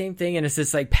exact same thing, and it's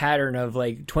this like pattern of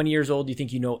like 20 years old, you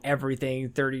think you know everything.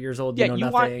 30 years old, you know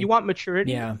nothing. You want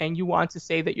maturity, and you want to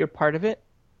say that you're part of it.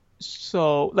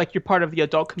 So like you're part of the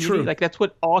adult community. True. Like that's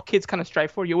what all kids kind of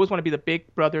strive for. You always want to be the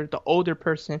big brother, the older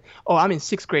person. Oh, I'm in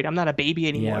 6th grade. I'm not a baby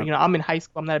anymore. Yeah. You know, I'm in high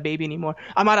school. I'm not a baby anymore.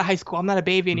 I'm out of high school. I'm not a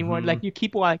baby anymore. Like you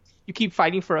keep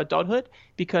fighting for adulthood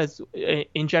because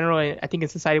in general, I think in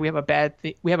society we have a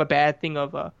bad thing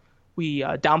of we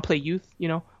downplay youth. You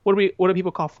know, what do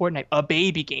people call Fortnite? A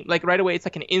baby game. Like right away, it's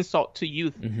like an insult to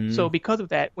youth. So because of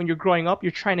that, when you're growing up,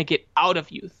 you're trying to get out of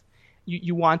youth.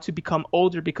 You want to become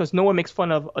older because no one makes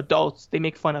fun of adults. They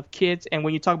make fun of kids. And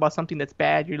when you talk about something that's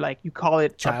bad, you call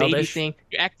it childish. A baby thing.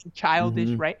 You're acting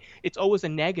childish, right? It's always a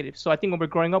negative. So I think when we're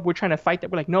growing up, we're trying to fight that.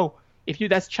 We're like, no, if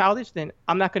that's childish, then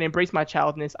I'm not going to embrace my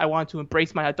childness. I want to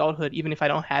embrace my adulthood, even if I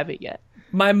don't have it yet.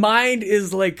 My mind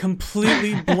is like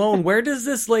completely blown. Where does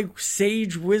this like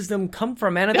sage wisdom come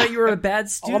from, man? I thought you were a bad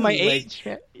student. All my age.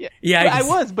 Yeah, I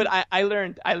was, but I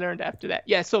learned after that.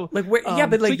 Yeah, so like where,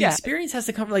 the experience has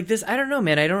to come from like this. I don't know,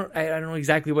 man. I don't know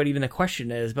exactly what even the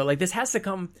question is, but like this has to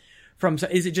come from.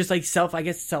 Is it just like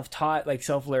self-taught, like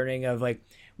self-learning of like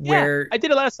where? Yeah, I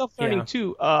did a lot of self-learning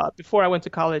too. Before I went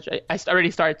to college, I already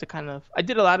started to I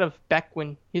did a lot of back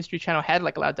when History Channel had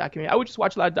like a lot of documentaries. I would just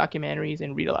watch a lot of documentaries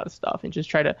and read a lot of stuff and just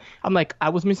try to. I'm like, I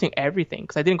was missing everything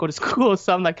because I didn't go to school,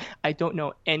 so I'm like, I don't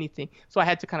know anything. So I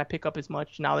had to kind of pick up as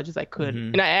much knowledge as I could,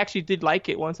 and I actually did like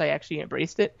it once I actually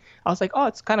embraced it. I was like, oh,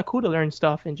 it's kind of cool to learn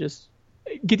stuff and just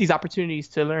get these opportunities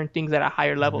to learn things at a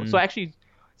higher level. So actually.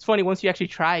 It's funny, once you actually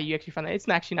try, you actually find that it's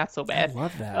actually not so bad. I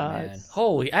love that, man.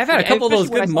 Holy, I've had a couple of those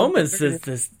good moments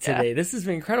today. This has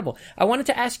been incredible. I wanted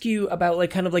to ask you about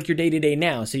like kind of like your day-to-day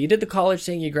now. So you did the college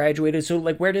thing, you graduated. So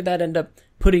like where did that end up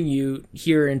putting you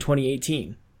here in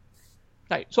 2018?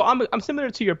 Right. So I'm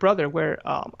similar to your brother where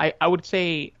I would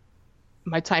say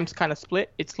my time's kind of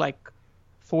split. It's like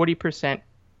 40%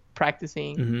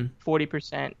 practicing,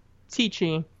 40%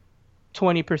 teaching,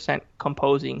 20%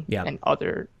 composing and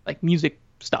other like music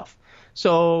stuff.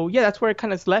 So yeah, that's where it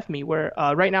kind of left me where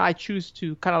right now I choose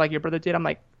to kind of like your brother did. I'm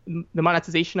like the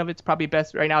monetization of it's probably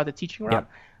best right now the teaching route.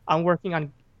 I'm working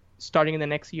on starting in the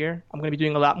next year. I'm going to be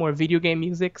doing a lot more video game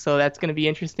music, so that's going to be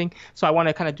interesting. So I want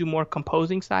to kind of do more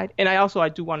composing side, and I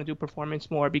do want to do performance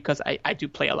more because I do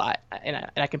play a lot and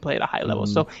I can play at a high level.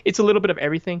 So it's a little bit of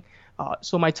everything.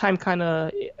 So my time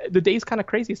the day's kind of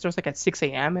crazy. It starts like at 6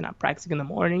 a.m. and I'm practicing in the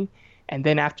morning, and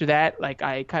then after that like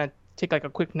I kind of take like a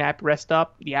quick nap, rest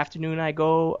up. The afternoon I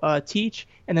go teach,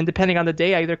 and then depending on the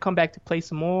day I either come back to play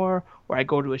some more, or I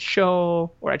go to a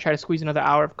show, or I try to squeeze another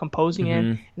hour of composing in,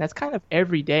 and that's kind of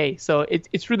every day. So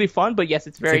it's really fun, but yes,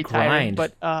 it's very tiring.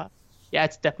 But yeah,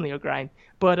 it's definitely a grind.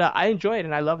 But I enjoy it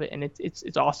and I love it, and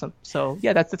it's awesome. So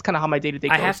yeah, that's kind of how my day to day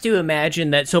goes. I have to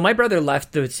imagine that. So my brother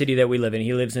left the city that we live in.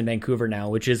 He lives in Vancouver now,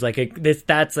 which is like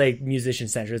that's like musician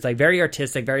center. It's like very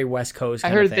artistic, very West Coast. I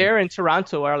heard there and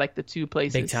Toronto are like the two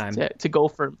places big time to go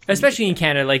for especially music. In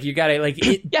Canada. Like you gotta like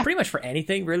pretty much for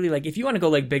anything really. Like if you want to go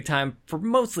like big time for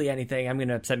mostly anything, I'm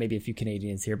gonna upset maybe a few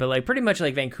Canadians here, but like pretty much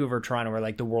like Vancouver, Toronto are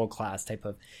like the world class type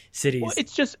of cities. Well,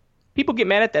 it's just. People get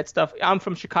mad at that stuff. I'm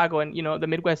from Chicago, and the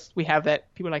Midwest, we have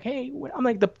that. People are like, "Hey," I'm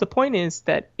like, the point is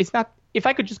that it's not. If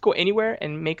I could just go anywhere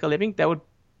and make a living, I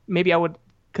would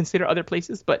consider other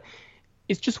places. But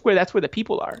it's just that's where the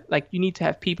people are. Like you need to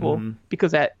have people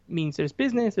because that means there's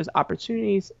business, there's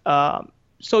opportunities.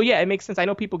 So yeah, it makes sense. I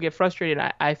know people get frustrated.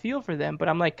 And I feel for them, but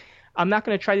I'm like, I'm not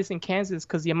going to try this in Kansas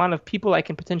because the amount of people I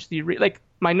can potentially like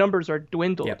my numbers are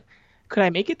dwindled. Yep. Could I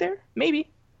make it there? Maybe.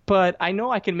 But I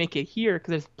know I can make it here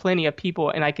because there's plenty of people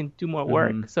and I can do more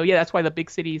work. So yeah, that's why the big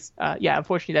cities.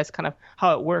 Unfortunately, that's kind of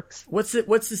how it works. What's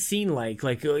the scene like?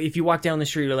 Like if you walk down the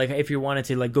street or like if you wanted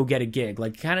to like go get a gig,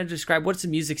 like kind of describe what's the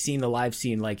music scene, the live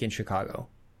scene like in Chicago.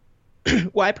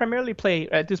 Well, I primarily play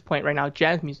at this point right now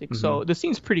jazz music, so the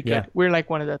scene's pretty good. Yeah. We're like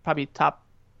one of the probably top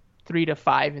 3 to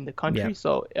 5 in the country,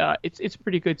 so it's a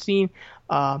pretty good scene.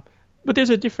 But there's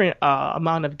a different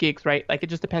amount of gigs, right? Like it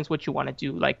just depends what you want to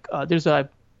do. Like there's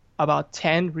about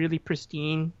 10 really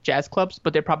pristine jazz clubs,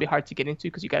 but they're probably hard to get into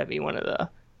because you got to be one of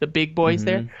the big boys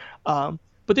there. But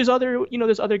there's other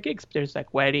gigs. There's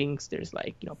like weddings, there's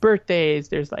like, birthdays,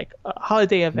 there's like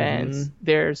holiday events,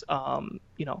 there's,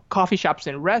 coffee shops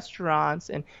and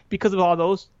restaurants. And because of all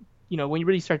those, when you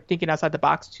really start thinking outside the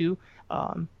box too,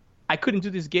 I couldn't do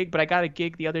this gig, but I got a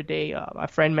gig the other day. My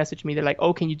friend messaged me. They're like,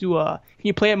 "Oh, can you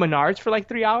play at Menards for like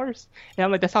 3 hours?" And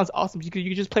I'm like, "That sounds awesome. You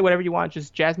can just play whatever you want,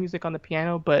 just jazz music on the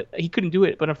piano." But he couldn't do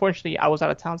it. But unfortunately, I was out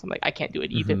of town, so I'm like, I can't do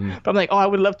it either. But I'm like, oh, I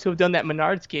would love to have done that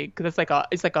Menards gig because it's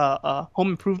like a home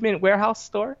improvement warehouse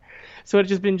store. So it's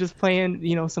just been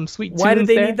playing, some sweet tunes. Why did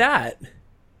they need that?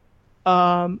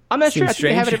 I'm not sure. I think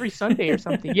they have it every Sunday or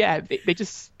something. Yeah, they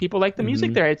just people like the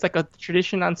music there. It's like a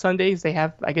tradition on Sundays. They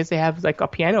have like a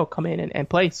piano come in and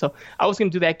play. So I was gonna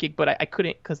do that gig, but I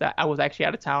couldn't because I was actually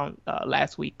out of town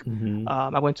last week.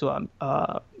 I went to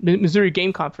a Missouri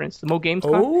Game Conference, the Mo Games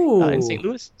in St.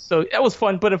 Louis. So that was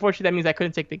fun, but unfortunately that means I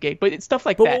couldn't take the gig. But it's stuff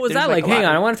like that. But what was that like? Hang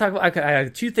on, I want to talk about. I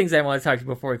have 2 things I want to talk to you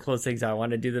before we close things out. I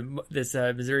want to do this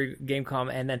Missouri Game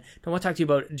Com, and then I want to talk to you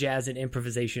about jazz and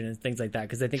improvisation and things like that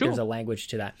because I think there's a language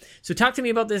to that. So talk to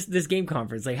me about this game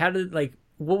conference. Like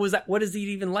what was that? What is it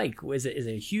even like? Is it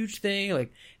a huge thing?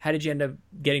 Like how did you end up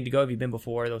getting to go? Have you been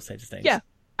before? Those types of things. Yeah,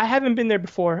 I haven't been there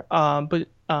before. But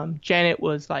Janet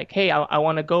was like, "Hey, I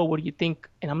want to go. What do you think?"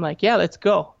 And I'm like, "Yeah, let's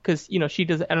go." Because she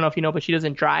doesn't. I don't know if you know, but she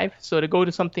doesn't drive. So to go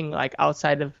to something like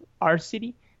outside of our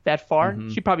city that far,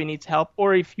 she probably needs help.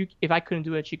 Or if I couldn't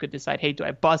do it, she could decide, hey, do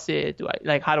I bus it?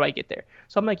 How do I get there?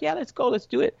 So I'm like, yeah, let's go, let's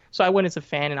do it. So I went as a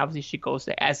fan, and obviously she goes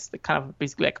there as the kind of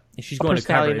basically like she's going to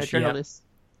coverage, a journalist.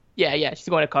 Yeah, she's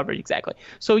going to coverage, exactly.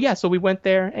 So so we went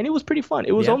there, and it was pretty fun.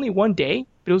 It was only one day,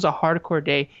 but it was a hardcore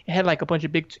day. It had like a bunch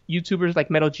of big YouTubers,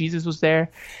 like Metal Jesus was there,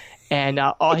 and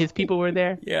all his people were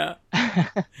there. Yeah.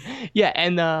 Yeah,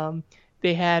 and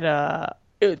they had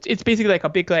it's basically like a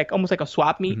big, like almost like a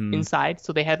swap meet inside.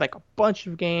 So they had like a bunch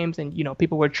of games, and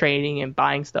people were trading and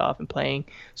buying stuff and playing.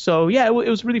 So yeah, it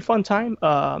was a really fun time.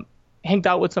 Hanged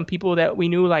out with some people that we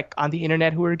knew like on the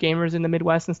internet who were gamers in the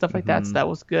Midwest and stuff like that. So that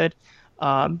was good.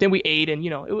 Then we ate, and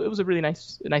it was a really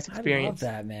nice experience. I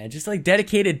love that, man. Just like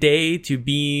dedicated day to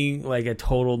being like a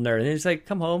total nerd, and it's like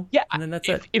come home. Yeah, and then that's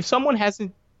it. If someone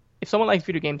likes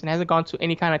video games and hasn't gone to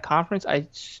any kind of conference, I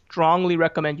strongly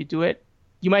recommend you do it.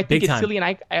 You might think it's silly,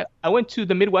 and I went to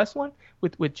the Midwest one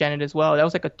with Janet as well. That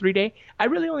was like a 3-day. I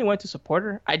really only went to support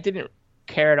her. I didn't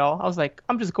care at all. I was like,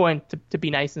 I'm just going to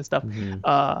be nice and stuff.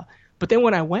 But then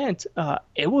when I went,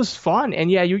 it was fun.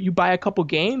 And yeah, you buy a couple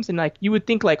games, and like you would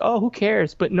think like, oh, who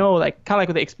cares? But no, like kind of like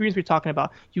with the experience we're talking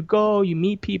about. You go, you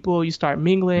meet people, you start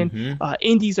mingling.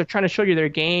 Indies are trying to show you their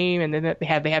game, and then they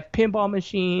have pinball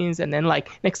machines, and then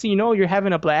like next thing you know, you're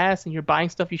having a blast and you're buying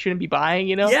stuff you shouldn't be buying.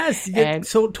 Yes, you get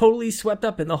so totally swept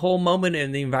up in the whole moment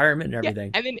and the environment and everything.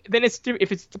 Yeah, and then especially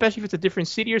if it's a different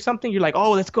city or something, you're like,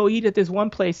 oh, let's go eat at this one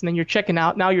place, and then you're checking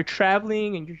out. Now you're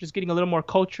traveling, and you're just getting a little more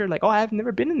culture. Like, oh, I've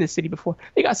never been in this city before.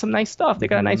 They got some nice stuff. They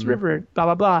got a nice river, blah,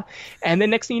 blah, blah. And then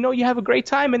next thing you know, you have a great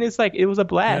time, and it's like, it was a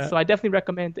blast. So I definitely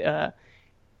recommend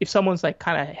if someone's like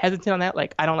kind of hesitant on that,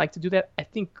 like I don't like to do that, I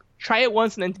think try it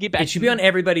once and then get back. It should be on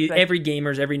every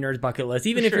gamer's, every nerd's bucket list,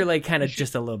 even if you're like kind of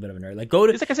just a little bit of a nerd. Like do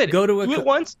it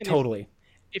once. Totally.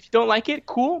 If you don't like it,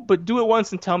 cool, but do it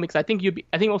once and tell me, because I think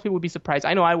most people would be surprised.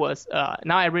 I know I was.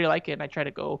 Now I really like it, and I try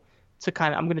to go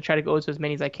I'm going to try to go to as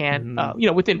many as I can,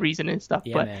 within reason and stuff.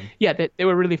 Yeah, but man. Yeah, they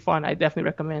were really fun. I definitely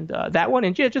recommend that one.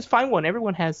 And yeah, just find one.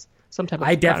 Everyone has some type of.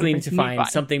 I definitely need to find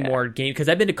something more game, because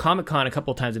I've been to Comic-Con a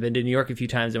couple times. I've been to New York a few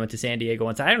times. I went to San Diego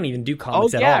once. I don't even do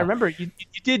comics at all. Oh yeah, I remember you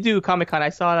did do Comic-Con. I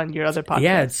saw it on your other podcast.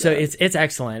 Yeah, so it's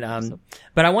excellent.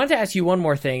 But I wanted to ask you one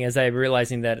more thing, as I'm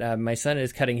realizing that my son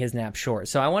is cutting his nap short.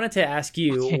 So I wanted to ask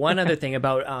you one other thing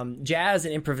about jazz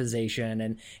and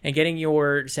improvisation and getting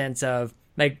your sense of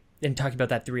like. And talking about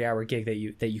that 3-hour gig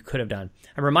that you could have done.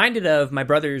 I'm reminded of my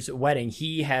brother's wedding.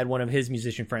 He had one of his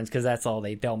musician friends, because that's all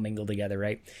they'll mingle together,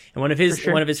 right? And one of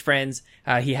his friends,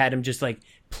 he had him just like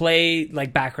play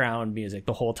like background music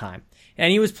the whole time,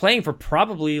 and he was playing for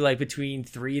probably like between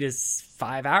 3 to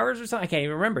 5 hours or something. I can't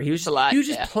even remember. He was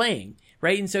just playing,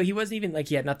 right? And so he wasn't even like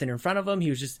he had nothing in front of him.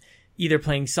 He was just either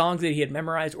playing songs that he had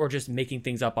memorized or just making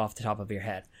things up off the top of your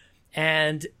head.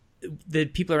 And the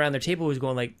people around their table was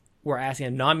going like. We're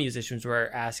asking non-musicians, we're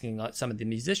asking some of the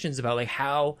musicians about like,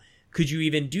 how could you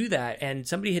even do that? And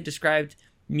somebody had described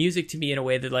music to me in a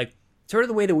way that like, sort of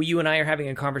the way that you and I are having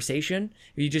a conversation,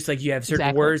 you just like, you have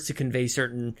certain words to convey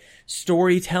certain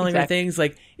storytelling or things.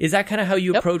 Like, is that kind of how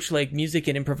you approach like music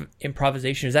and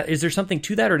improvisation? Is there something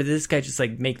to that, or did this guy just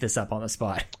like make this up on the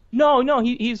spot? No,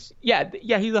 he's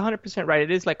 100% right.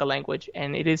 It is like a language,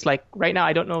 and it is like right now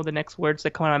I don't know the next words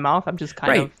that come out of my mouth. I'm just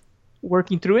kind of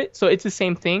working through it. So it's the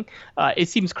same thing. It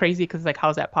seems crazy because like,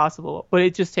 how's that possible? But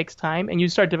it just takes time, and you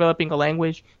start developing a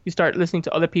language. You start listening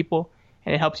to other people,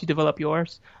 and it helps you develop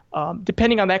yours.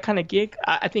 Depending on that kind of gig,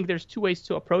 I think there's 2 ways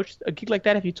to approach a gig like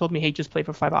that. If you told me, hey, just play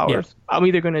for 5 hours, I'm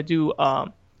either going to do,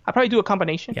 I'll probably do a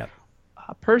combination.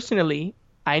 Personally,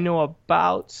 I know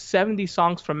about 70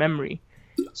 songs from memory.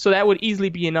 So that would easily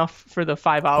be enough for the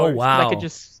 5 hours. Oh, wow. I could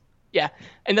just,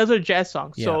 and those are jazz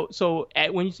songs. Yeah. So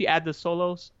when you add the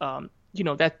solos,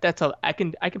 that's I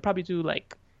can probably do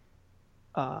like,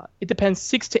 it depends,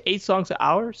 6 to 8 songs an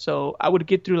hour. So I would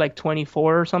get through like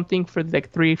 24 or something for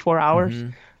like 3-4 hours.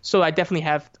 So I definitely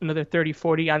have another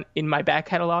 30-40 in my back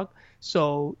catalog.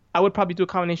 So I would probably do a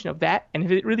combination of that. And if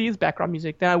it really is background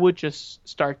music, then I would just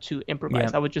start to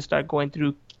improvise. I would just start going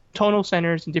through tonal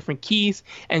centers and different keys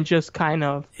and just kind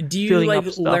of do you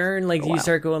like learn like do you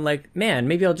start going like, man,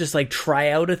 maybe I'll just like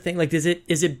try out a thing? Like is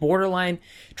it borderline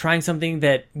trying something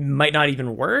that might not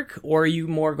even work, or are you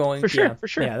more going for sure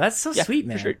yeah, that's so sweet,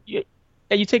 man. For sure.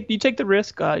 You take the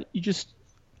risk.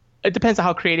 It depends on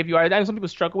how creative you are. I know some people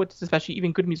struggle with this, especially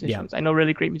even good musicians. I know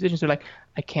really great musicians who are like,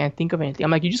 I can't think of anything.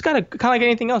 I'm like, you just gotta, kind of like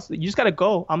anything else, you just gotta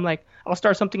go. I'm like, I'll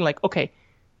start something like, okay,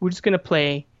 we're just gonna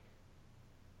play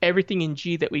everything in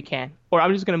G that we can, or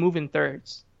I'm just gonna move in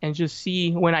thirds and just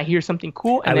see when I hear something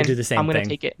cool, and then do the same I'm gonna thing.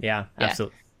 take it. Yeah,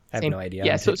 absolutely. I have no idea.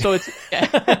 Yeah, so it's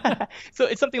so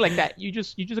it's something like that. You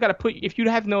just got to put, if you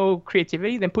have no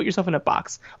creativity, then put yourself in a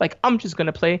box. Like, I'm just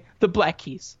gonna play the Black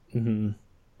Keys. Mm-hmm.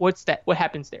 What's that? What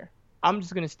happens there? I'm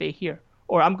just gonna stay here,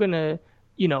 or I'm gonna,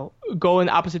 go in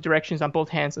opposite directions on both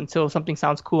hands until something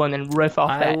sounds cool, and then riff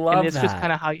off that. And it's just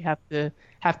kind of how you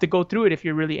have to go through it if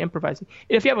you're really improvising.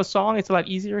 If you have a song, it's a lot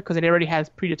easier because it already has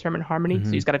predetermined harmony, so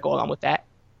you just got to go along with that.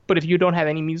 But if you don't have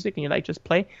any music and you're like, just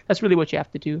play, that's really what you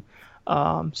have to do.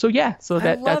 So that's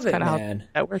kind of how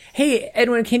that works. Hey,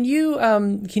 Edwin, can you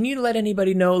let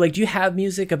anybody know, like, do you have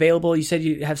music available? You said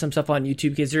you have some stuff on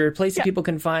YouTube. Is there a place that people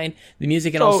can find the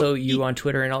music, and also you on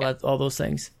Twitter and all those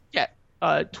things? Yeah.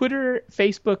 Twitter,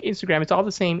 Facebook, Instagram, it's all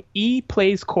the same. E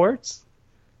Plays Chords.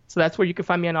 So that's where you can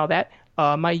find me on all that.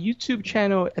 My YouTube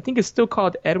channel, I think it's still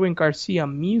called Edwin Garcia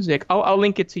Music. I'll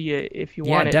link it to you if you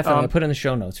want it. Yeah, definitely. I'll put it in the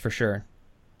show notes for sure.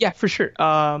 Yeah, for sure.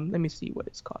 Let me see what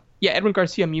it's called. Yeah, Edwin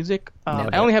Garcia Music.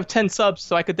 I only have 10 subs,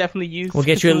 so I could definitely use. We'll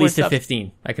get you at least to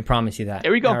 15. I can promise you that.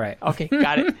 There we go. All right. Okay,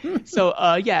 got it. So,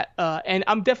 and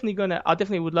I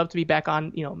definitely would love to be back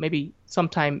on, maybe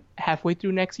sometime halfway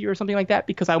through next year or something like that,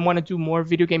 because I want to do more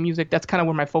video game music. That's kind of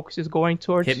where my focus is going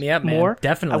towards. Hit me up, man. More.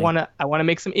 Definitely. I want to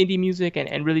make some indie music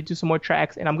and really do some more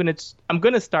tracks. And I'm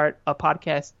gonna start a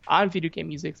podcast on video game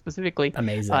music specifically.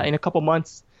 Amazing. In a couple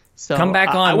months. So come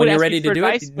back on when you're ready to do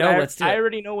it. No, let's do it. I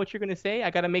already know what you're going to say.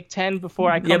 I got to make 10 before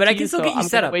I come to you. Yeah, but I can still get you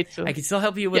set up. I can still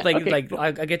help you with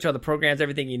I'll get you all the programs,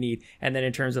 everything you need. And then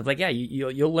in terms of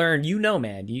you'll learn,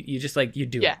 man. You just you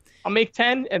do it. Yeah, I'll make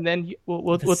 10 and then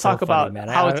we'll talk about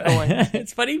how it's going.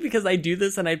 It's funny because I do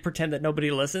this and I pretend that nobody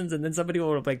listens, and then somebody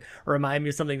will remind me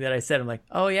of something that I said. I'm like,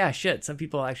 oh yeah, shit. Some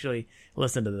people actually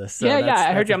listen to this. So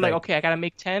I heard you. I'm like, okay, I got to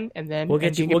make 10 and then we'll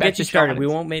get you started. We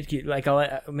won't make you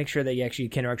I'll make sure that you actually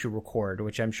can record,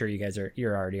 which I'm sure you guys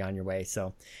you're already on your way.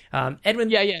 So, Edwin,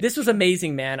 this was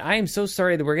amazing, man. I am so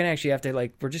sorry that we're going to actually have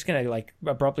to we're just going to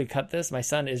abruptly cut this. My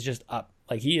son is just up.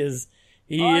 He's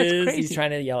trying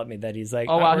to yell at me that he's like,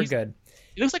 oh wow, we're good.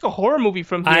 It looks like a horror movie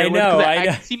from here. I know.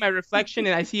 I see my reflection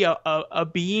and I see a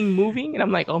being moving and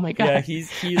I'm like, oh my God. Yeah,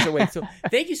 he's awake. So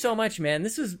thank you so much, man.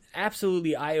 This was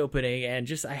absolutely eye-opening, and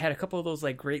just I had a couple of those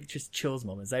great just chills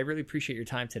moments. I really appreciate your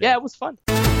time today. Yeah, it was fun.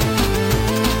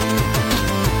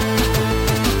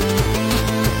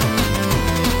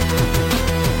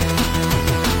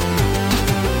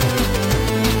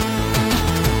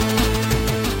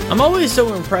 I'm always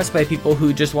so impressed by people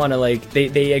who just want to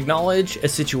they acknowledge a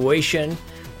situation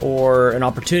or an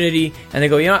opportunity and they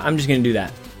go, I'm just going to do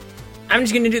that. I'm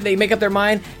just going to do it. They make up their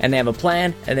mind and they have a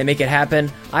plan and they make it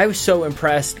happen. I was so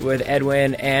impressed with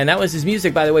Edwin, and that was his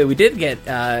music, by the way. We did get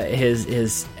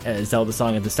his Zelda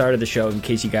song at the start of the show, in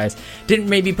case you guys didn't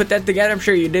maybe put that together. I'm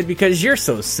sure you did because you're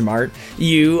so smart.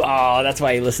 That's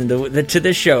why you listen to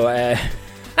this show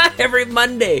every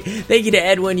Monday. Thank you to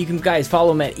Edwin. You can guys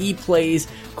follow him at ePlays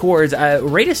Chords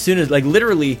right as soon as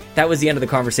literally that was the end of the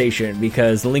conversation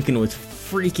because Lincoln was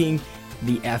freaking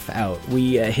the F out.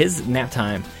 His nap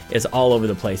time is all over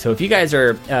the place. So if you guys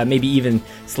are maybe even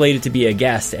slated to be a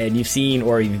guest and you've seen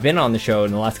or you've been on the show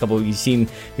in the last couple of you've seen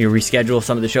me reschedule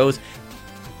some of the shows,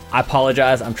 I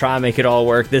apologize. I'm trying to make it all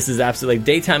work. This is absolutely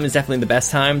daytime is definitely the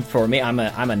best time for me. I'm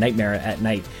a nightmare at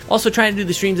night. Also trying to do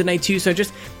the streams at night too, so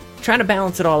just trying to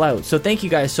balance it all out. So thank you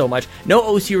guys so much. No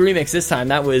OC remix this time.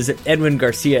 That was Edwin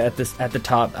Garcia at the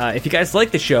top. If you guys like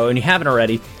the show and you haven't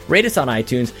already, rate us on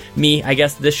iTunes. Me, I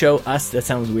guess this show, us, that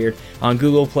sounds weird. On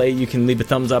Google Play, you can leave a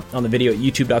thumbs up on the video at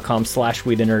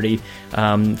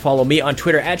youtube.com/weedandnerdy. Follow me on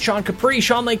Twitter at Sean Capri,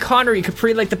 Sean like Connery,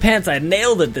 Capri like the pants. I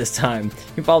nailed it this time. You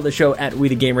can follow the show at We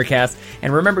The Gamercast.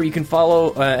 And remember, you can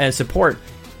follow and support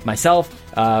myself,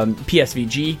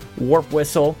 PSVG, Warp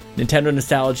Whistle, Nintendo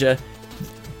Nostalgia,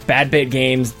 Bad Bit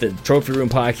Games, the Trophy Room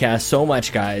Podcast, so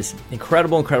much, guys.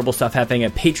 Incredible stuff happening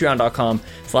at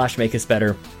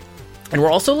patreon.com/makeusbetter. And we're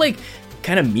also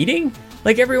kind of meeting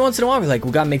every once in a while. We're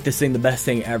we gotta make this thing the best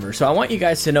thing ever. So I want you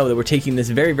guys to know that we're taking this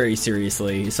very, very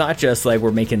seriously. It's not just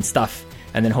we're making stuff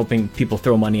and then hoping people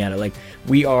throw money at it.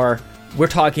 We're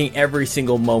talking every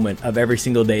single moment of every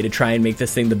single day to try and make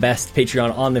this thing the best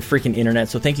Patreon on the freaking internet.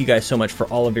 So thank you guys so much for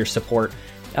all of your support.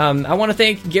 I want to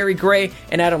thank Gary Gray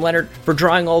and Adam Leonard for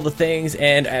drawing all the things,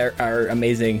 and our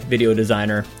amazing video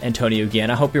designer, Antonio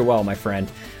Guillen. I hope you're well, my friend.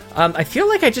 I feel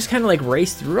like I just kind of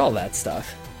raced through all that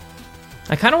stuff.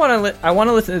 I kind of want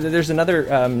to listen. There's another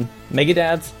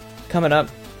Megadads coming up.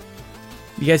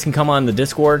 You guys can come on the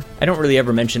Discord. I don't really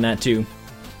ever mention that too.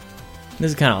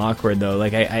 This is kind of awkward though.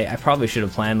 I probably should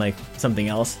have planned something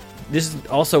else. This is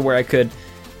also where I could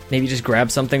maybe just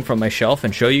grab something from my shelf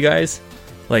and show you guys.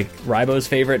 like Rybo's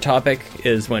favorite topic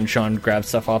is when Sean grabs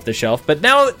stuff off the shelf. But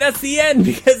now that's the end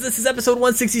because this is episode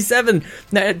 167.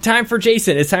 Now, time for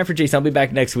Jason. It's time for Jason. I'll be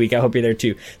back next week. I hope you're there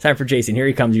too. It's time for Jason. Here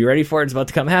he comes. You ready for it? It's about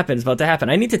to come happen. It's about to happen.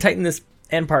 I need to tighten this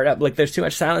end part up. Like there's too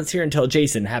much silence here until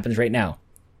Jason happens right now.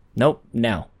 Nope.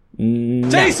 Now.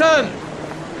 Jason!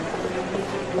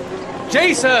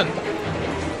 Jason!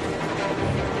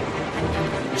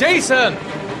 Jason!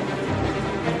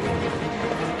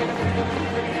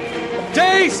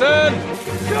 Jason!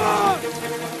 Sean!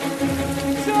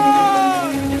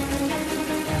 Sean!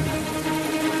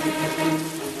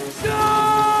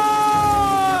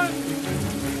 Sean!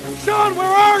 Sean,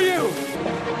 where are you?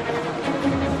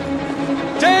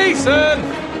 Jason!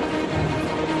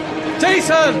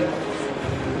 Jason!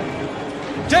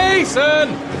 Jason!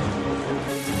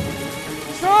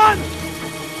 Sean!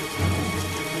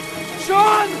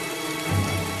 Sean!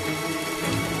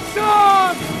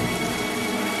 Sean!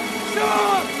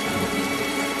 Sean!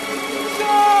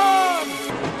 Sean!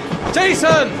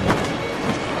 Jason!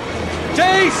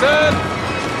 Jason!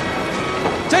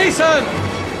 Jason!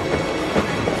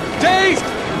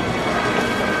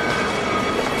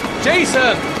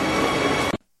 Jason!